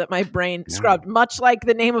trauma that my brain scrubbed, much like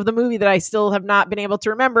the name of the movie that I still have not been able to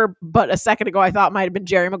remember. But a second ago, I thought might have been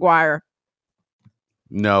Jerry Maguire.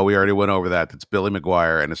 No, we already went over that. It's Billy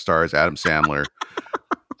Maguire and it stars Adam Sandler.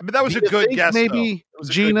 That was a good guess. Maybe,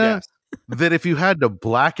 Gina, that if you had to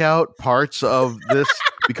black out parts of this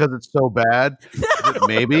because it's so bad,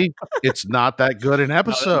 maybe it's not that good an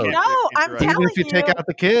episode. No, I'm telling you. Even if you take out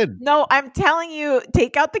the kid. No, I'm telling you,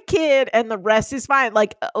 take out the kid and the rest is fine.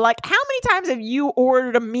 Like how many times have you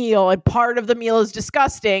ordered a meal and part of the meal is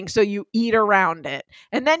disgusting, so you eat around it,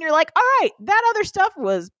 and then you're like, all right, that other stuff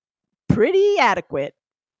was pretty adequate.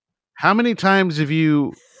 How many times have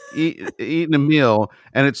you eaten a meal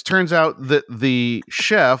and it turns out that the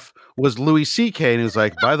chef was Louis C.K. and he was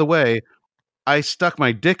like, by the way, I stuck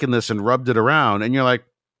my dick in this and rubbed it around, and you're like,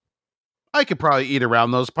 I could probably eat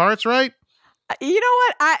around those parts, right? You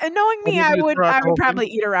know what? Knowing me, I would probably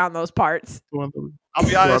eat around those parts. I'll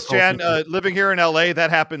be honest, Jan, living here in LA, that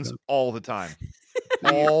happens all the time.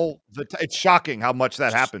 all the time. It's shocking how much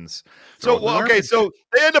that happens. So so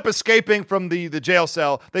they end up escaping from the jail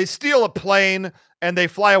cell. They steal a plane and they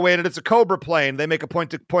fly away in it. It's a Cobra plane. They make a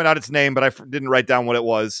point to point out its name, but I didn't write down what it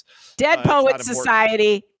was. Dead Poets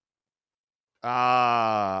Society. You're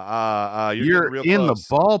in the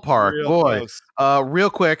ballpark, real boy.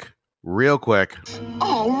 Real quick.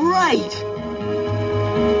 All right.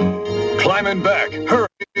 Climbing back. Hurry.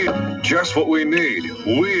 Just what we need.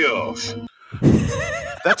 Wheels.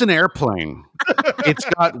 That's an airplane. It's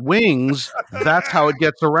got wings. That's how it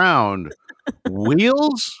gets around.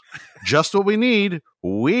 Wheels? Just what we need.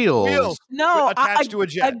 Wheels. No, attached to a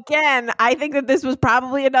jet. Again, I think that this was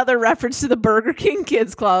probably another reference to the Burger King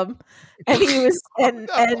Kids Club. And he was and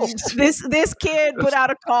this kid put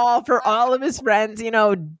out a call for all of his friends,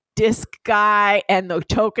 Disc Guy and the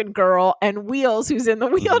Token Girl and Wheels, who's in the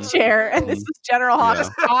wheelchair, and this was General Hawk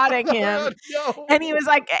spotting him. And he was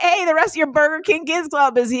like, "Hey, the rest of your Burger King Kids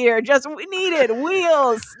Club is here. Just what we needed.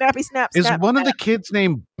 Wheels. Snappy snap." Is one of the kids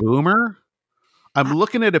named Boomer? I'm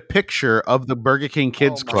looking at a picture of the Burger King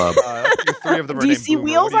Kids Club. Three of them are Do you see Boomer.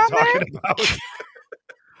 Wheels on there?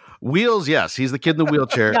 Wheels, yes, he's the kid in the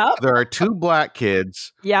wheelchair. Yep. There are two black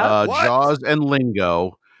kids, Yeah, Jaws and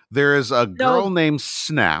Lingo. There is a girl named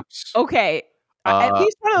Snaps. Okay, at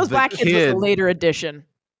least one of those black kids was a later addition.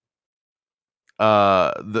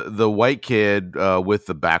 The white kid with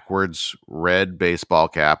the backwards red baseball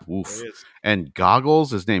cap, and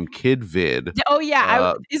goggles is named Kid Vid. Oh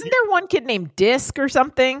yeah, isn't there one kid named Disc or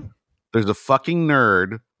something? There's a fucking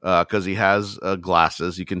nerd because he has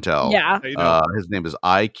glasses. You can tell. Yeah. His name is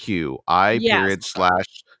IQ. I./Q.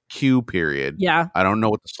 Yeah. I don't know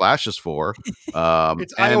what the slash is for.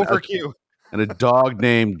 It's I over Q. And a dog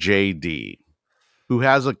named JD, who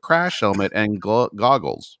has a crash helmet and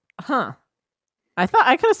goggles. Huh. I thought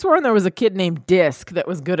I could have sworn there was a kid named Disc that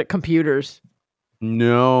was good at computers.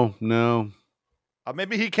 No.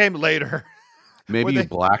 Maybe he came later. Maybe you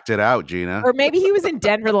blacked it out, Gina. Or maybe he was in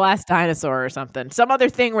Denver the Last Dinosaur or something. Some other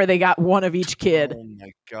thing where they got one of each kid. Oh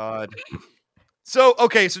my God. So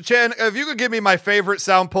Chen, if you could give me my favorite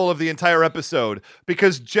sound pull of the entire episode,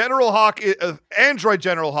 because Android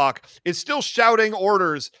General Hawk is still shouting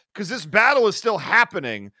orders because this battle is still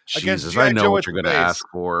happening against G.I. I know Joe what you're going to ask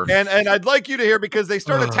for. And I'd like you to hear, because they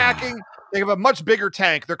start attacking. They have a much bigger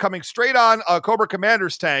tank. They're coming straight on Cobra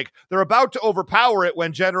Commander's tank. They're about to overpower it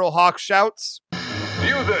when General Hawk shouts,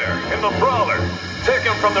 "You there, in the brawler. Take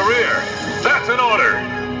him from the rear. That's an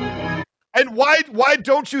order." And why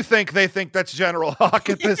don't you think they think that's General Hawk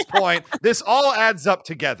at this point? This all adds up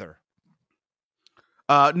together.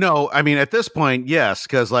 No, I mean, at this point, yes,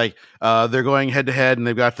 because they're going head to head and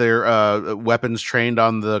they've got their weapons trained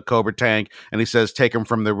on the Cobra tank, and he says, "Take them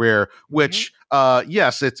from the rear," which,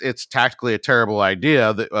 yes, it's tactically a terrible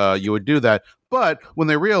idea that you would do that. But when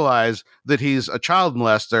they realize that he's a child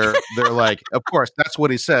molester, they're like, of course, that's what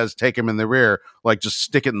he says, take him in the rear, just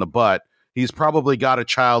stick it in the butt. He's probably got a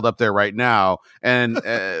child up there right now, and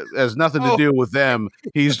has nothing to do with them.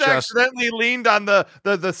 He's just accidentally leaned on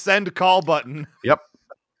the send call button. Yep.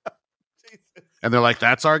 And they're like,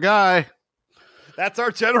 "That's our guy. That's our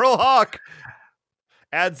General Hawk."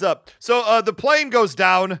 Adds up. So the plane goes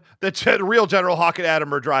down. The real General Hawk and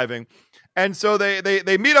Adam are driving. And so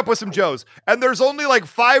they meet up with some Joes, and there's only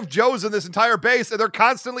 5 Joes in this entire base, and they're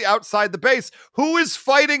constantly outside the base. Who is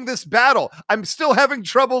fighting this battle? I'm still having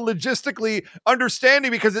trouble logistically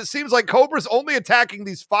understanding, because it seems like Cobra's only attacking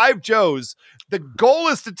these 5 Joes. The goal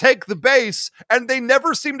is to take the base, and they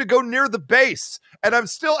never seem to go near the base. And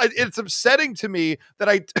it's upsetting to me that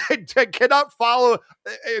I cannot follow.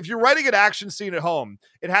 If you're writing an action scene at home,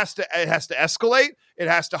 it has to escalate, it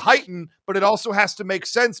has to heighten, but it also has to make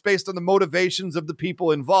sense based on the motivations of the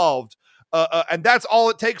people involved. And that's all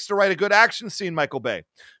it takes to write a good action scene, Michael Bay.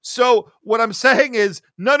 So what I'm saying is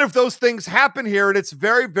none of those things happen here, and it's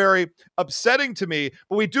very, very upsetting to me.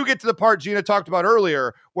 But we do get to the part Gina talked about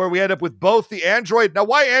earlier, where we end up with both the android. Now,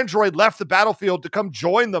 why Android left the battlefield to come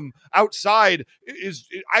join them outside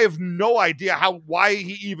I have no idea why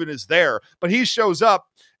he even is there. But he shows up,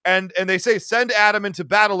 and they say, "Send Adam into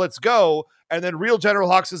battle, let's go." And then real General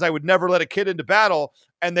Hawk says, "I would never let a kid into battle."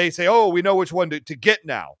 And they say, "Oh, we know which one to get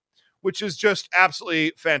now," which is just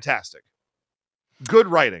absolutely fantastic. Good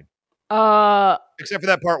writing. Except for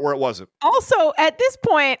that part where it wasn't. Also, at this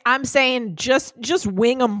point, I'm saying just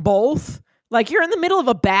wing them both. You're in the middle of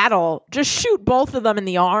a battle. Just shoot both of them in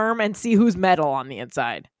the arm and see who's metal on the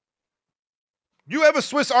inside. You have a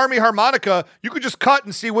Swiss Army harmonica. You could just cut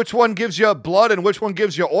and see which one gives you blood and which one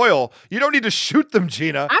gives you oil. You don't need to shoot them,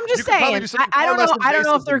 Gina. I'm just saying. I don't know. I don't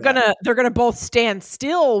know if they're gonna both stand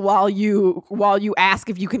still while you ask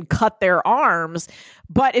if you can cut their arms.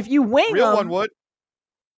 But if you wing real them, one would.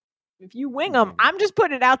 If you wing them, I'm just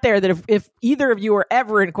putting it out there that if either of you are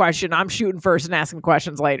ever in question, I'm shooting first and asking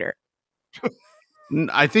questions later.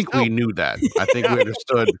 I think we knew that. I think we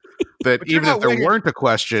understood that even if there weren't a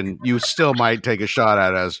question, you still might take a shot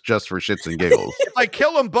at us just for shits and giggles. If I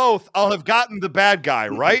kill them both, I'll have gotten the bad guy,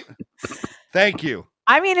 right? Thank you.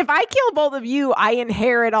 I mean, if I kill both of you, I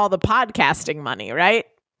inherit all the podcasting money, right?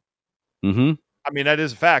 Mm-hmm. I mean, that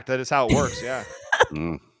is a fact. That is how it works, yeah.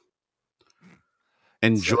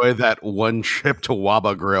 Enjoy that one trip to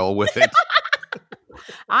Waba Grill with it.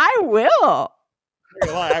 I will.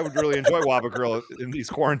 I would really enjoy Waba Grill in these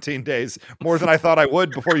quarantine days more than I thought I would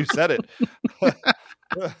before you said it.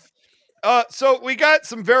 So we got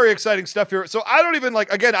some very exciting stuff here. So I don't even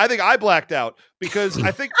again, I think I blacked out because I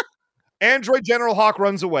think Android General Hawk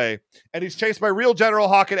runs away and he's chased by real General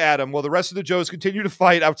Hawk and Adam while the rest of the Joes continue to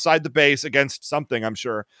fight outside the base against something, I'm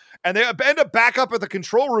sure. And they end up back up at the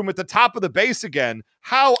control room at the top of the base again.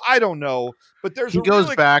 How? I don't know. But he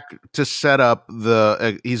goes back to set up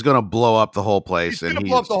he's going to blow up the whole place. He's going to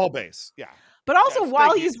blow up the whole base. Yeah. But also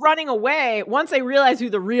while he's running away, once they realize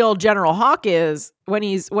who the real General Hawk is, when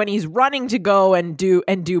he's running to go and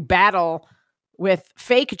do battle with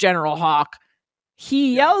fake General Hawk,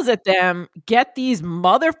 he yells at them, "Get these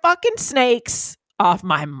motherfucking snakes off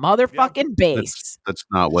my motherfucking base." That's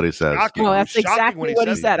not what he says. No, that's exactly what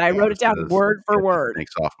he said. I wrote it down word for word.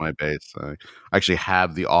 Snakes off my base. I actually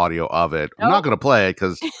have the audio of it. I'm not going to play it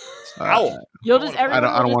because you'll just. I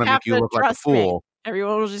don't want to make you look like a fool.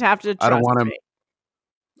 Everyone will just have to. I don't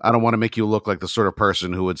want to make you look like the sort of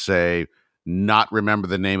person who would say not remember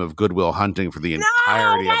the name of Good Will Hunting for the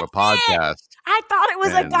entirety of a podcast. I thought it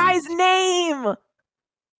was a guy's name.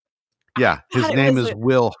 Yeah, his name is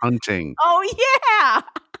Will Hunting. Oh, yeah.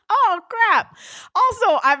 Oh, crap.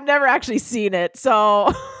 Also, I've never actually seen it,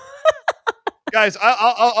 so... Guys,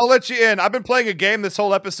 I'll let you in. I've been playing a game this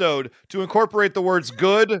whole episode to incorporate the words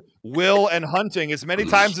good, will, and hunting as many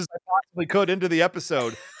times as I possibly could into the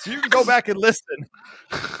episode. So you can go back and listen,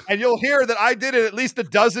 and you'll hear that I did it at least a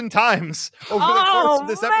dozen times over the course of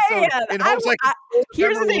this episode in hopes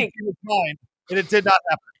here's the thing. And it did not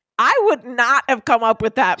happen. I would not have come up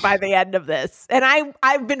with that by the end of this. And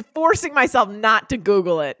I've been forcing myself not to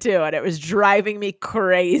Google it, too. And it was driving me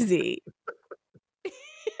crazy.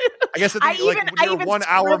 I guess at the 1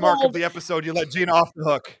 hour mark of the episode, you let Gina off the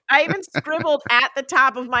hook. I even scribbled at the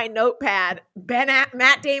top of my notepad,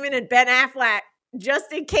 Matt Damon and Ben Affleck,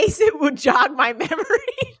 just in case it would jog my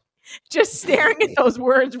memory. Just staring at those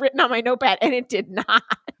words written on my notepad. And it did not.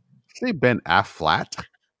 Say Ben Affleck?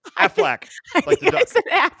 Affleck, like the duck. I said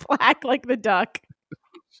Affleck, like the duck.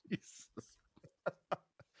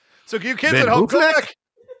 So you kids at home,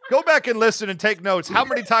 go back and listen and take notes. How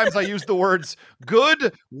many times I used the words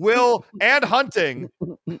good, will, and hunting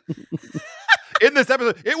in this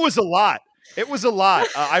episode? It was a lot.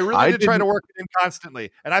 I really did try to work it in constantly.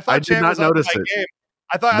 And I thought Chan was on my game.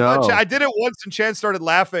 I thought I did it once and Chan started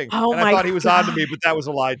laughing. Oh, and I thought he was on to me, but that was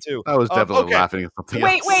a lie too. I was definitely laughing at something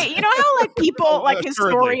else. Wait, you know how people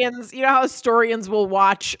historians, you know how historians will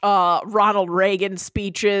watch Ronald Reagan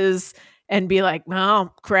speeches and be like,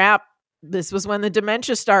 "Oh, crap, this was when the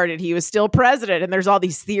dementia started. He was still president." And there's all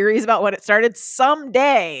these theories about when it started.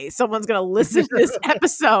 Someday someone's going to listen to this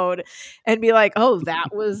episode and be like, "Oh, that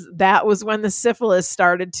was when the syphilis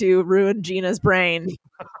started to ruin Gina's brain."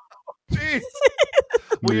 Jeez.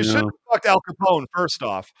 Well, you shouldn't have fucked Al Capone, first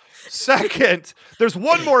off. Second, there's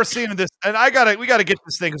one more scene in this, and we gotta get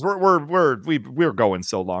this thing because we're going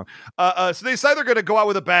so long. So they decide they're gonna go out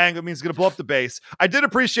with a bang. That means it's gonna blow up the base. I did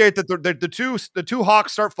appreciate that the two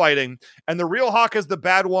Hawks start fighting, and the real Hawk has the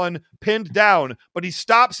bad one pinned down, but he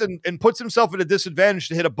stops and puts himself at a disadvantage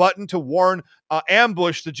to hit a button to warn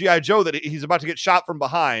ambush the G.I. Joe that he's about to get shot from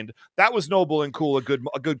behind. That was noble and cool, a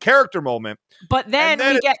good character moment. But then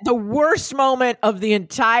we get the worst moment of the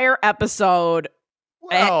entire episode.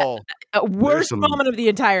 Well, worst moment of the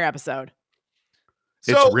entire episode.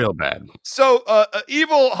 It's real bad. So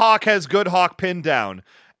evil Hawk has good Hawk pinned down,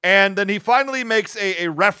 and then he finally makes a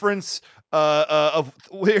reference of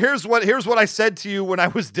here's what I said to you when I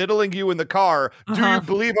was diddling you in the car. Do you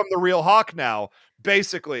believe I'm the real Hawk now?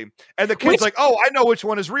 Basically. And the kid's like, "Oh, I know which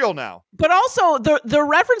one is real now." But also the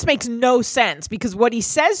reference makes no sense because what he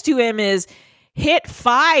says to him is hit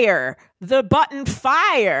fire, the button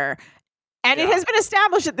fire. And it has been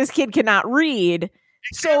established that this kid cannot read.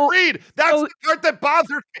 So read. That's the part that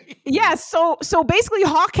bothered me. Yeah. So basically,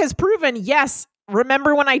 Hawk has proven, yes.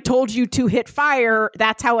 Remember when I told you to hit fire?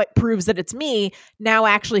 That's how it proves that it's me. Now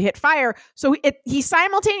actually hit fire. So he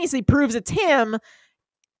simultaneously proves it's him.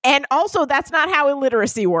 And also, that's not how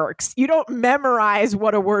illiteracy works. You don't memorize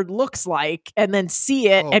what a word looks like and then see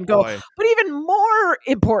it and go. Boy. But even more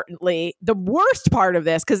importantly, the worst part of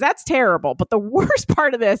this, because that's terrible, but the worst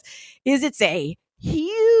part of this is it's a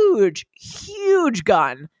huge, huge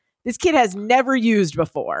gun this kid has never used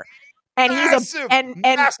before. And massive, and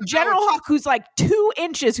General Hawk, who's like 2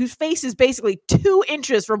 inches, whose face is basically 2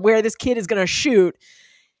 inches from where this kid is going to shoot,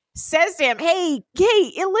 says to him, hey,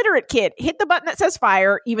 illiterate kid, hit the button that says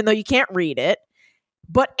fire, even though you can't read it,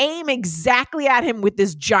 but aim exactly at him with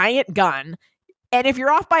this giant gun. And if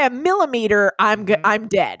you're off by a millimeter, I'm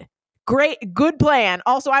dead. Great, good plan.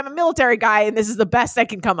 Also, I'm a military guy, and this is the best I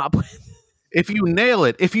can come up with. If you nail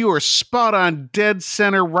it, if you are spot on dead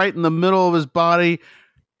center right in the middle of his body,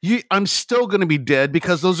 I'm still going to be dead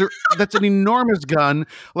because that's an enormous gun,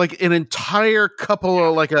 like an entire couple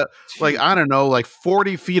of like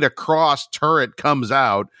 40 feet across turret comes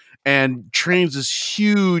out and trains as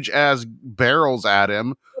huge as barrels at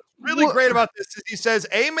him. Really great about this is he says,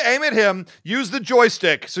 aim at him, use the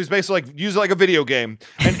joystick. So he's basically like, use it like a video game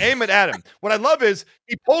and aim it at him. What I love is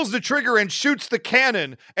he pulls the trigger and shoots the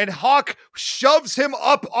cannon and Hawk shoves him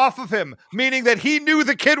up off of him, meaning that he knew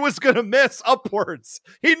the kid was going to miss upwards.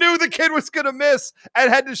 He knew the kid was going to miss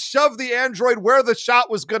and had to shove the android where the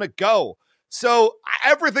shot was going to go. So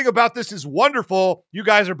everything about this is wonderful. You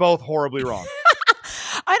guys are both horribly wrong.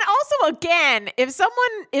 And also, again, if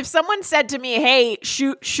someone said to me, hey,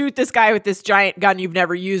 shoot this guy with this giant gun you've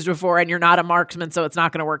never used before and you're not a marksman, so it's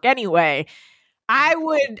not going to work anyway, I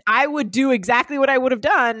would do exactly what I would have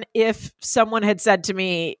done if someone had said to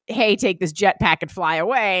me, hey, take this jetpack and fly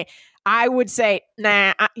away. I would say,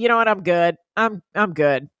 nah, you know what? I'm good. I'm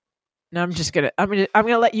good. No, I'm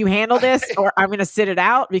gonna let you handle this, or I'm gonna sit it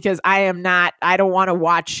out because I don't want to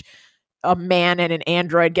watch a man and an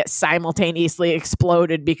android get simultaneously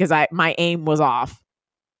exploded because my aim was off.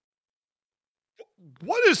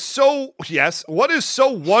 What is so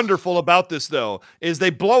wonderful about this, though, is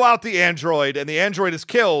they blow out the android and the android is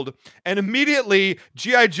killed, and immediately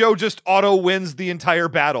G.I. Joe just auto wins the entire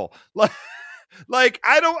battle. I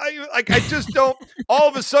just don't, all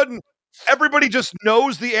of a sudden, everybody just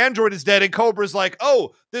knows the android is dead, and Cobra's like,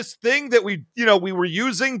 oh, this thing that we were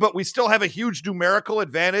using, but we still have a huge numerical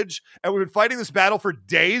advantage, and we've been fighting this battle for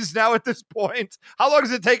days now at this point. How long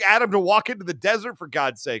does it take Adam to walk into the desert, for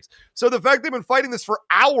God's sakes? So the fact they've been fighting this for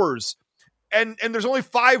hours, and there's only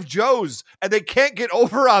 5 Joes, and they can't get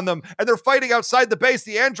over on them, and they're fighting outside the base,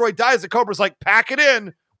 the android dies, and Cobra's like, pack it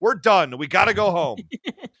in, we're done, we gotta go home.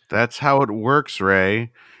 That's how it works,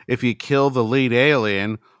 Ray. If you kill the lead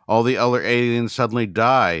alien, all the other aliens suddenly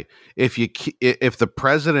die. If the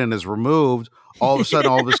president is removed, all of a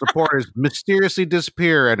sudden all the supporters mysteriously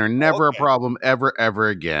disappear and are never a problem ever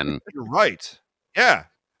again. You're right. Yeah.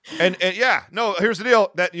 And yeah, no, here's the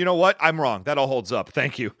deal. That, you know what? I'm wrong. That all holds up.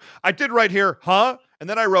 Thank you. I did write here, huh? And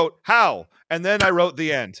then I wrote how, and then I wrote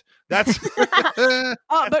the end. That's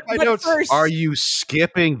but first, are you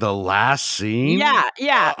skipping the last scene? Yeah.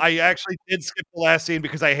 I actually did skip the last scene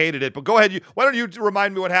because I hated it. But go ahead. Why don't you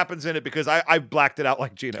remind me what happens in it? Because I blacked it out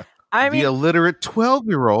like Gina. The illiterate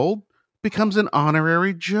 12-year-old becomes an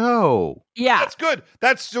honorary Joe. Yeah, that's good.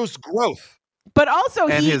 That's just growth. But also,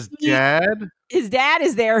 his dad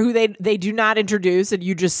is there, who they do not introduce, and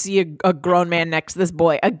you just see a grown man next to this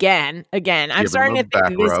boy again. I'm starting to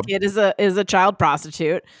think this kid is a child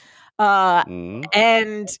prostitute.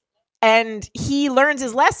 And he learns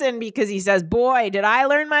his lesson because he says, boy, did I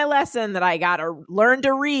learn my lesson that I gotta learn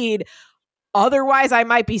to read. Otherwise, I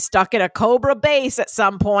might be stuck in a Cobra base at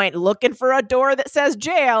some point looking for a door that says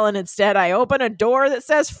jail, and instead I open a door that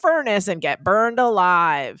says furnace and get burned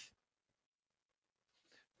alive.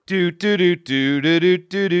 No, the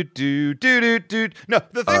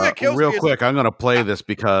thing that kills me real quick, I'm going to play this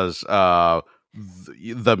because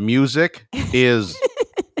the music is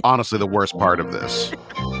honestly the worst part of this.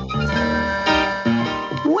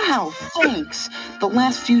 Wow, thanks. The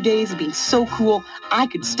last few days have been so cool, I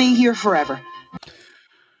could stay here forever.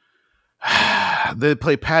 They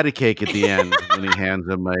play patty cake at the end when he hands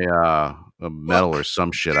him a medal or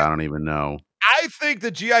some shit. I don't even know. I think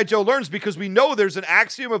that G.I. Joe learns because we know there's an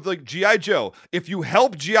axiom of like G.I. Joe. If you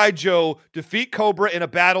help G.I. Joe defeat Cobra in a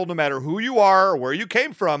battle, no matter who you are or where you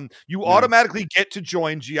came from, you automatically get to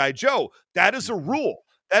join G.I. Joe. That is a rule.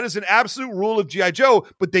 That is an absolute rule of G.I. Joe,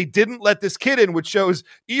 but they didn't let this kid in, which shows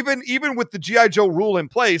even with the G.I. Joe rule in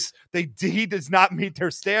place, he does not meet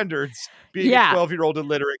their standards being a 12-year-old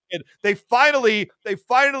illiterate kid. They finally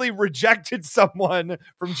rejected someone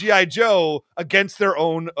from G.I. Joe against their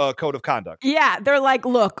own code of conduct. Yeah, they're like,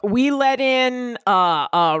 look, we let in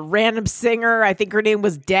a random singer. I think her name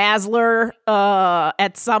was Dazzler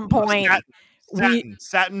at some point.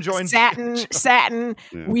 Satin joined. Satin.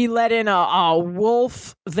 Yeah. We let in a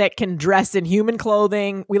wolf that can dress in human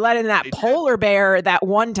clothing. We let in that polar bear that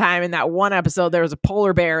one time in that one episode. There was a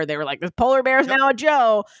polar bear. They were like, this polar bear is now a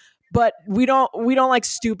Joe, but we don't like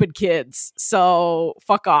stupid kids. So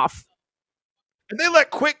fuck off. And they let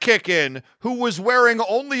Quick Kick in, who was wearing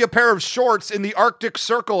only a pair of shorts in the Arctic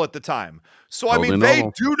Circle at the time. So, I mean, they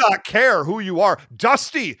do not care who you are.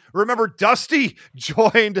 Dusty, remember Dusty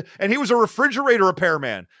joined, and he was a refrigerator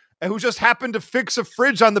repairman and who just happened to fix a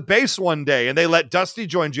fridge on the base one day, and they let Dusty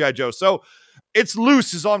join G.I. Joe. So it's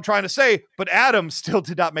loose is all I'm trying to say, but Adam still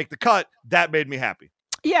did not make the cut. That made me happy.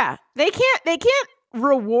 Yeah, they can't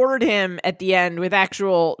reward him at the end with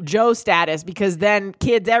actual Joe status, because then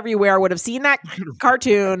kids everywhere would have seen that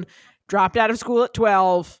cartoon, dropped out of school at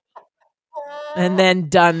 12, and then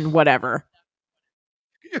done whatever.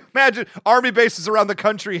 Imagine army bases around the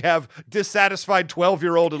country have dissatisfied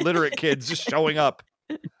 12-year-old illiterate kids just showing up.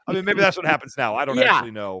 I mean, maybe that's what happens now. I don't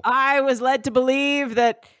actually know. I was led to believe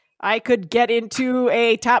that I could get into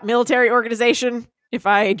a top military organization if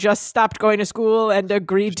I just stopped going to school and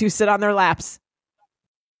agreed to sit on their laps.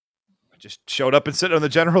 I just showed up and sit on the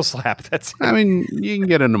general's lap. That's it. I mean, you can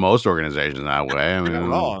get into most organizations that way. I mean, you're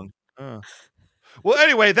wrong. Well,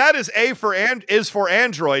 anyway, that is for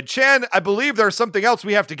Android. Chan, I believe there's something else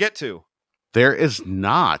we have to get to. There is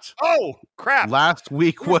not. Oh, crap. Last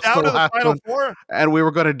week was the last one, and we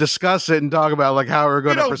were going to discuss it and talk about like how we were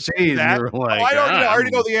going to proceed. And we were like, I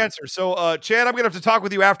already know the answer. So, Chan, I'm going to have to talk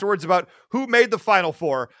with you afterwards about who made the Final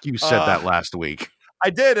Four. You said that last week.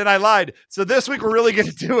 I did, and I lied. So this week we're really going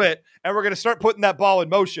to do it, and we're going to start putting that ball in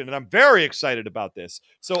motion, and I'm very excited about this.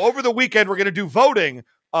 So over the weekend, we're going to do voting.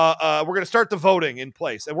 We're going to start the voting in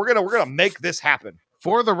place, and we're going to make this happen.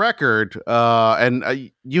 For the record,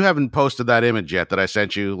 and you haven't posted that image yet that I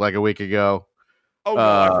sent you like a week ago. Oh no,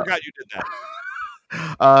 I forgot you did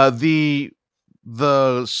that.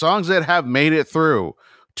 The songs that have made it through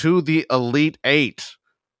to the Elite Eight: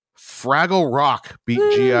 Fraggle Rock beat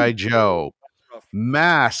G.I. Joe,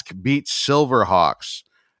 Mask beat Silverhawks,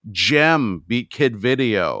 Gem beat Kid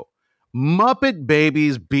Video, Muppet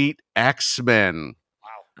Babies beat X-Men.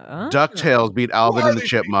 DuckTales beat Alvin and the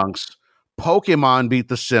Chipmunks. Pokemon beat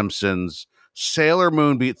The Simpsons. Sailor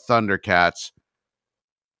Moon beat Thundercats.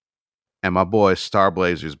 And my boy Star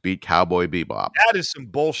Blazers beat Cowboy Bebop. That is some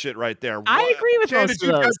bullshit right there. I agree with Jay, most of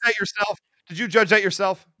those. Did you judge that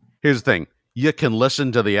yourself? Here's the thing. You can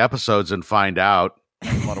listen to the episodes and find out.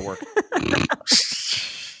 That's a lot of work.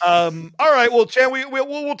 All right. Well, Chan,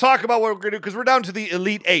 we'll talk about what we're going to do, because we're down to the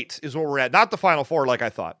Elite Eight is where we're at, not the Final Four like I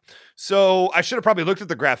thought. So I should have probably looked at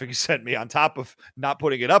the graphic you sent me on top of not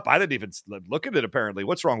putting it up. I didn't even look at it, apparently.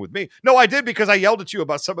 What's wrong with me? No, I did, because I yelled at you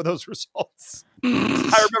about some of those results.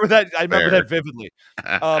 I remember that vividly.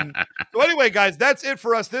 So anyway, guys, that's it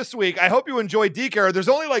for us this week. I hope you enjoyed Deke Era. There's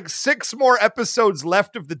only like 6 more episodes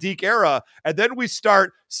left of the Deke Era, and then we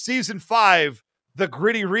start season 5, the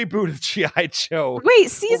gritty reboot of G.I. Joe. Wait,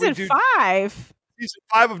 season 5? Season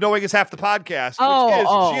 5 of Knowing Is Half the Podcast,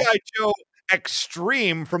 which is G.I. Joe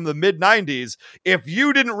Extreme from the mid-90s. If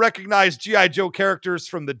you didn't recognize G.I. Joe characters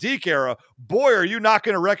from the Deke Era, boy, are you not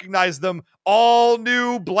going to recognize them. All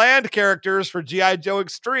new bland characters for G.I. Joe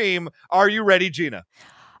Extreme. Are you ready, Gina?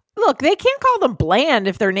 Look, they can't call them bland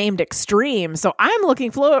if they're named Extreme, so I'm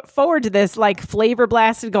looking forward to this like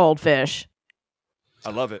flavor-blasted goldfish.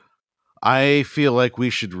 I love it. I feel like we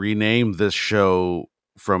should rename this show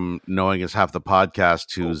from Knowing Is Half the Podcast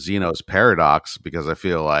to Zeno's Paradox, because I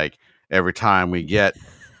feel like every time we get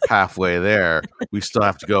halfway there, we still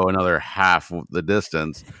have to go another half of the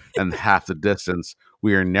distance, and half the distance,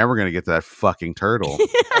 we are never going to get to that fucking turtle.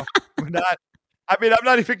 We're not. I mean, I'm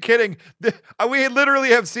not even kidding. We literally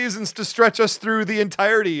have seasons to stretch us through the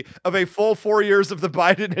entirety of a full 4 years of the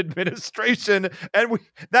Biden administration, and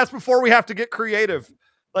that's before we have to get creative.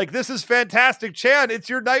 Like, this is fantastic. Chan, it's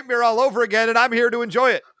your nightmare all over again, and I'm here to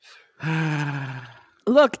enjoy it.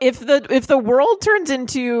 Look, if the world turns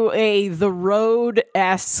into a The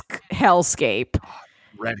Road-esque hellscape,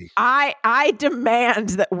 ready. I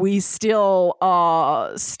demand that we still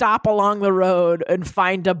stop along the road and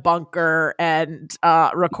find a bunker and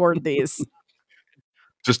record these.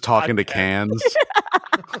 Just talking to cans.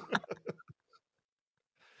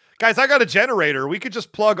 Guys, I got a generator. We could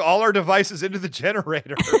just plug all our devices into the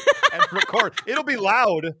generator and record. It'll be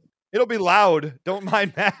loud. Don't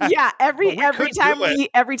mind that. Yeah, every time we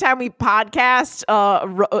podcast,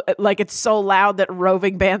 like it's so loud that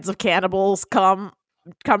roving bands of cannibals come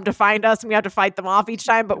to find us, and we have to fight them off each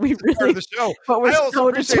time. But we really, the show. But we're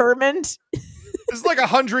so determined. This is like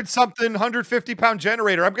 150-pound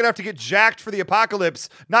generator. I'm gonna have to get jacked for the apocalypse,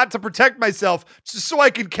 not to protect myself, just so I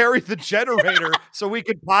can carry the generator so we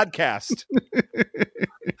can podcast.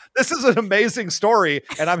 This is an amazing story,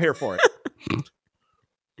 and I'm here for it.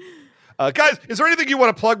 Guys, is there anything you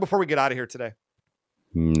want to plug before we get out of here today?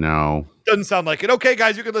 No. Doesn't sound like it. Okay,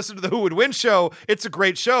 guys, you can listen to the Who Would Win show. It's a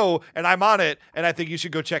great show, and I'm on it, and I think you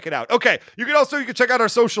should go check it out. Okay, you can check out our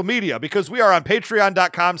social media, because we are on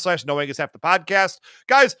patreon.com/knowingishalfthe podcast.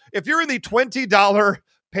 Guys, if you're in the $20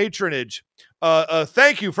 patronage,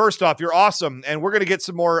 thank you. First off, you're awesome, and we're going to get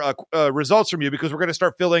some more results from you, because we're going to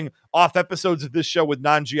start filling off episodes of this show with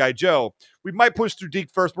non-G.I. Joe. We might push through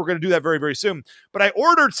Deke first. We're going to do that very, very soon. But I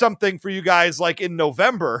ordered something for you guys like in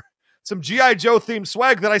November, some G.I. Joe themed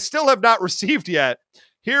swag that I still have not received yet.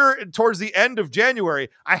 Here towards the end of January,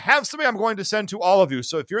 I have something I'm going to send to all of you.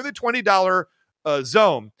 So if you're in the $20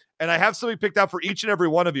 zone, and I have something picked out for each and every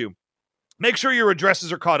one of you, make sure your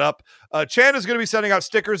addresses are caught up. Chan is going to be sending out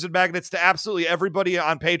stickers and magnets to absolutely everybody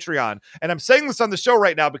on Patreon. And I'm saying this on the show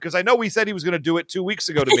right now because I know he said he was going to do it 2 weeks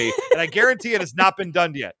ago to me, and I guarantee it has not been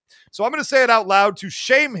done yet. So I'm going to say it out loud to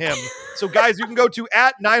shame him. So guys, you can go to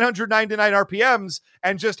 @999 RPMs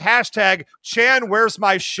and just hashtag Chan, where's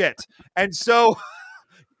my shit? And so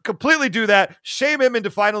completely do that, shame him into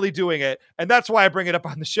finally doing it. And that's why I bring it up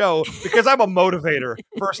on the show, because I'm a motivator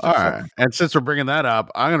first. All right. And since we're bringing that up,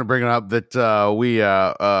 I'm going to bring it up that we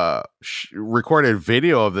recorded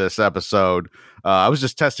video of this episode. I was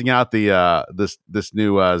just testing out the this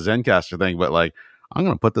new Zencastr thing, but like, I'm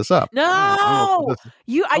going to put this up. No, I'll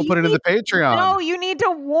put it in the Patreon. No, you need to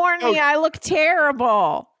warn me. I look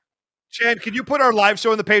terrible. Chan, can you put our live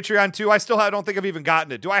show in the Patreon too? I don't think I've even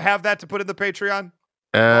gotten it. Do I have that to put in the Patreon?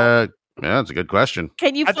 Yeah, that's a good question.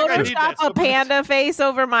 Can you Photoshop a panda face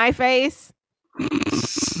over my face?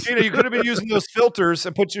 Gina, you could have been using those filters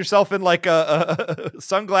and put yourself in like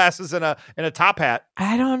sunglasses and a top hat.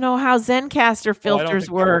 I don't know how Zencastr filters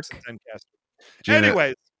work. Gina,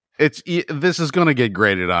 anyways, this is going to get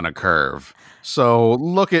graded on a curve. So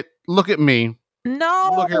look at me.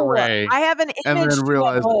 No, look at Ray. I have an image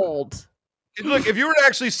to hold. Look, if you were to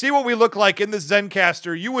actually see what we look like in this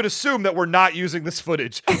Zencastr, you would assume that we're not using this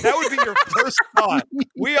footage. That would be your first thought.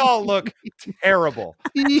 We all look terrible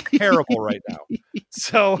right now.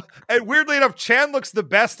 So, and weirdly enough, Chan looks the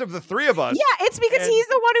best of the three of us. Yeah, it's because he's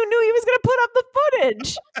the one who knew he was going to put up the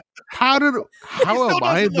footage. How am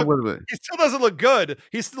I the one of it? He still doesn't look good.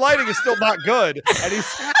 His lighting is still not good, and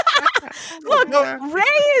he's look.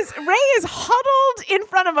 Ray is huddled in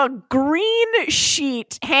front of a green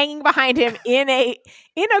sheet hanging behind him in a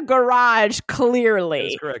garage. Clearly,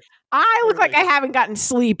 that's correct. I look like I haven't gotten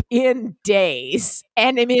sleep in days,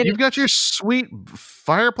 and I mean, you've got your sweet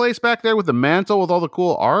fireplace back there with the mantle with all the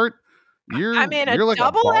cool art. You're like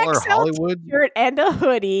double a baller XL Hollywood shirt and a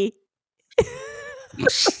hoodie.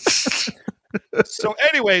 So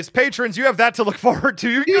anyways, patrons, you have that to look forward to.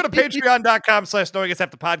 You can go to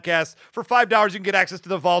patreon.com/knowingishalfthe podcast. For $5, you can get access to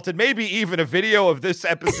the vault and maybe even a video of this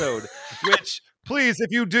episode, which please,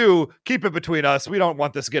 if you do, keep it between us. We don't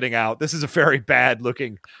want this getting out. This is a very bad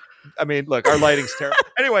looking. I mean, look, our lighting's terrible.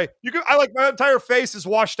 Anyway, I like my entire face is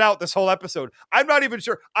washed out this whole episode. I'm not even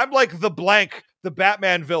sure. I'm like the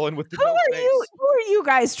Batman villain with the Who are you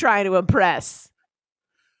guys trying to impress?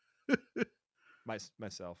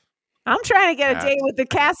 Myself. I'm trying to get a date with the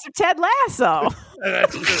cast of Ted Lasso.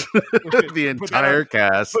 The entire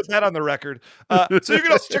cast. Put that on the record. So you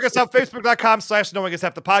can also check us out,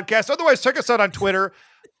 facebook.com/knowingishalfthe podcast. Otherwise, check us out on Twitter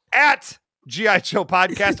 @G.I. Joe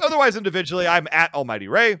Podcast. Otherwise, individually, I'm @Almighty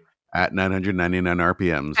Ray. @999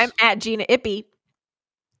 RPMs. I'm @Gina Ippy.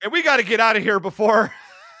 And we got to get out of here before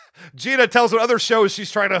Gina tells what other shows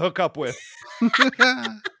she's trying to hook up with.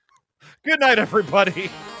 Good night,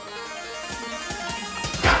 everybody.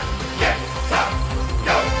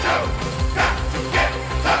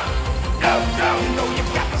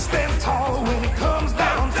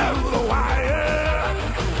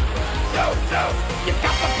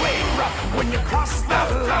 When you cross that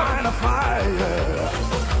line of fire, you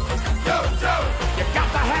got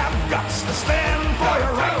to have guts to stand for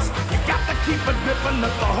your rights. You got to keep it gripping up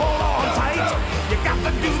the hold on tight. You got to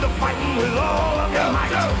do the fighting with all of your might.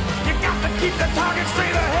 You got to keep the target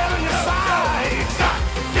straight ahead in your sights.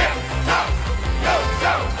 Get tough, go,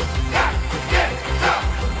 go. Get tough,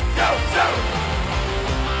 go, go.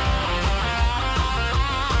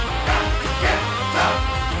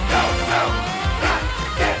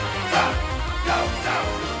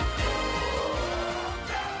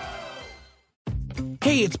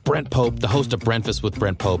 Hey, it's Brent Pope, the host of Breakfast with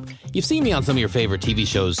Brent Pope. You've seen me on some of your favorite TV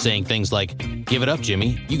shows saying things like, "Give it up,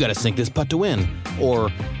 Jimmy. You got to sink this putt to win."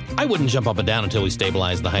 Or, "I wouldn't jump up and down until we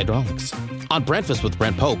stabilize the hydraulics." On Breakfast with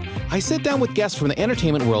Brent Pope, I sit down with guests from the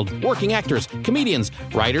entertainment world, working actors, comedians,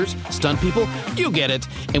 writers, stunt people, you get it,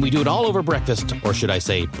 and we do it all over breakfast, or should I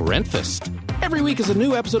say Brentfast. Every week is a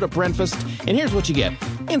new episode of Brentfast, and here's what you get.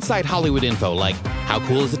 Inside Hollywood info, like how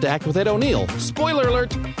cool is it to act with Ed O'Neill? Spoiler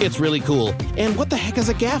alert, it's really cool. And what the heck is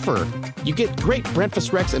a gaffer? You get great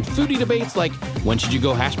Brentfast Recs and foodie debates like, when should you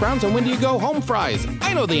go hash browns and when do you go home fries?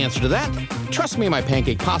 I know the answer to that. Trust me, my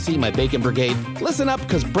pancake posse, my bacon brigade. Listen up,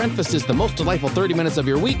 because Brentfast is the most delightful 30 minutes of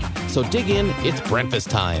your week, so dig in, it's Brentfast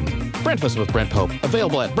time. Brentfast with Brent Pope,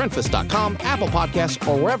 available at brentfast.com, Apple Podcasts,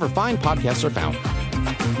 or wherever fine podcasts are found.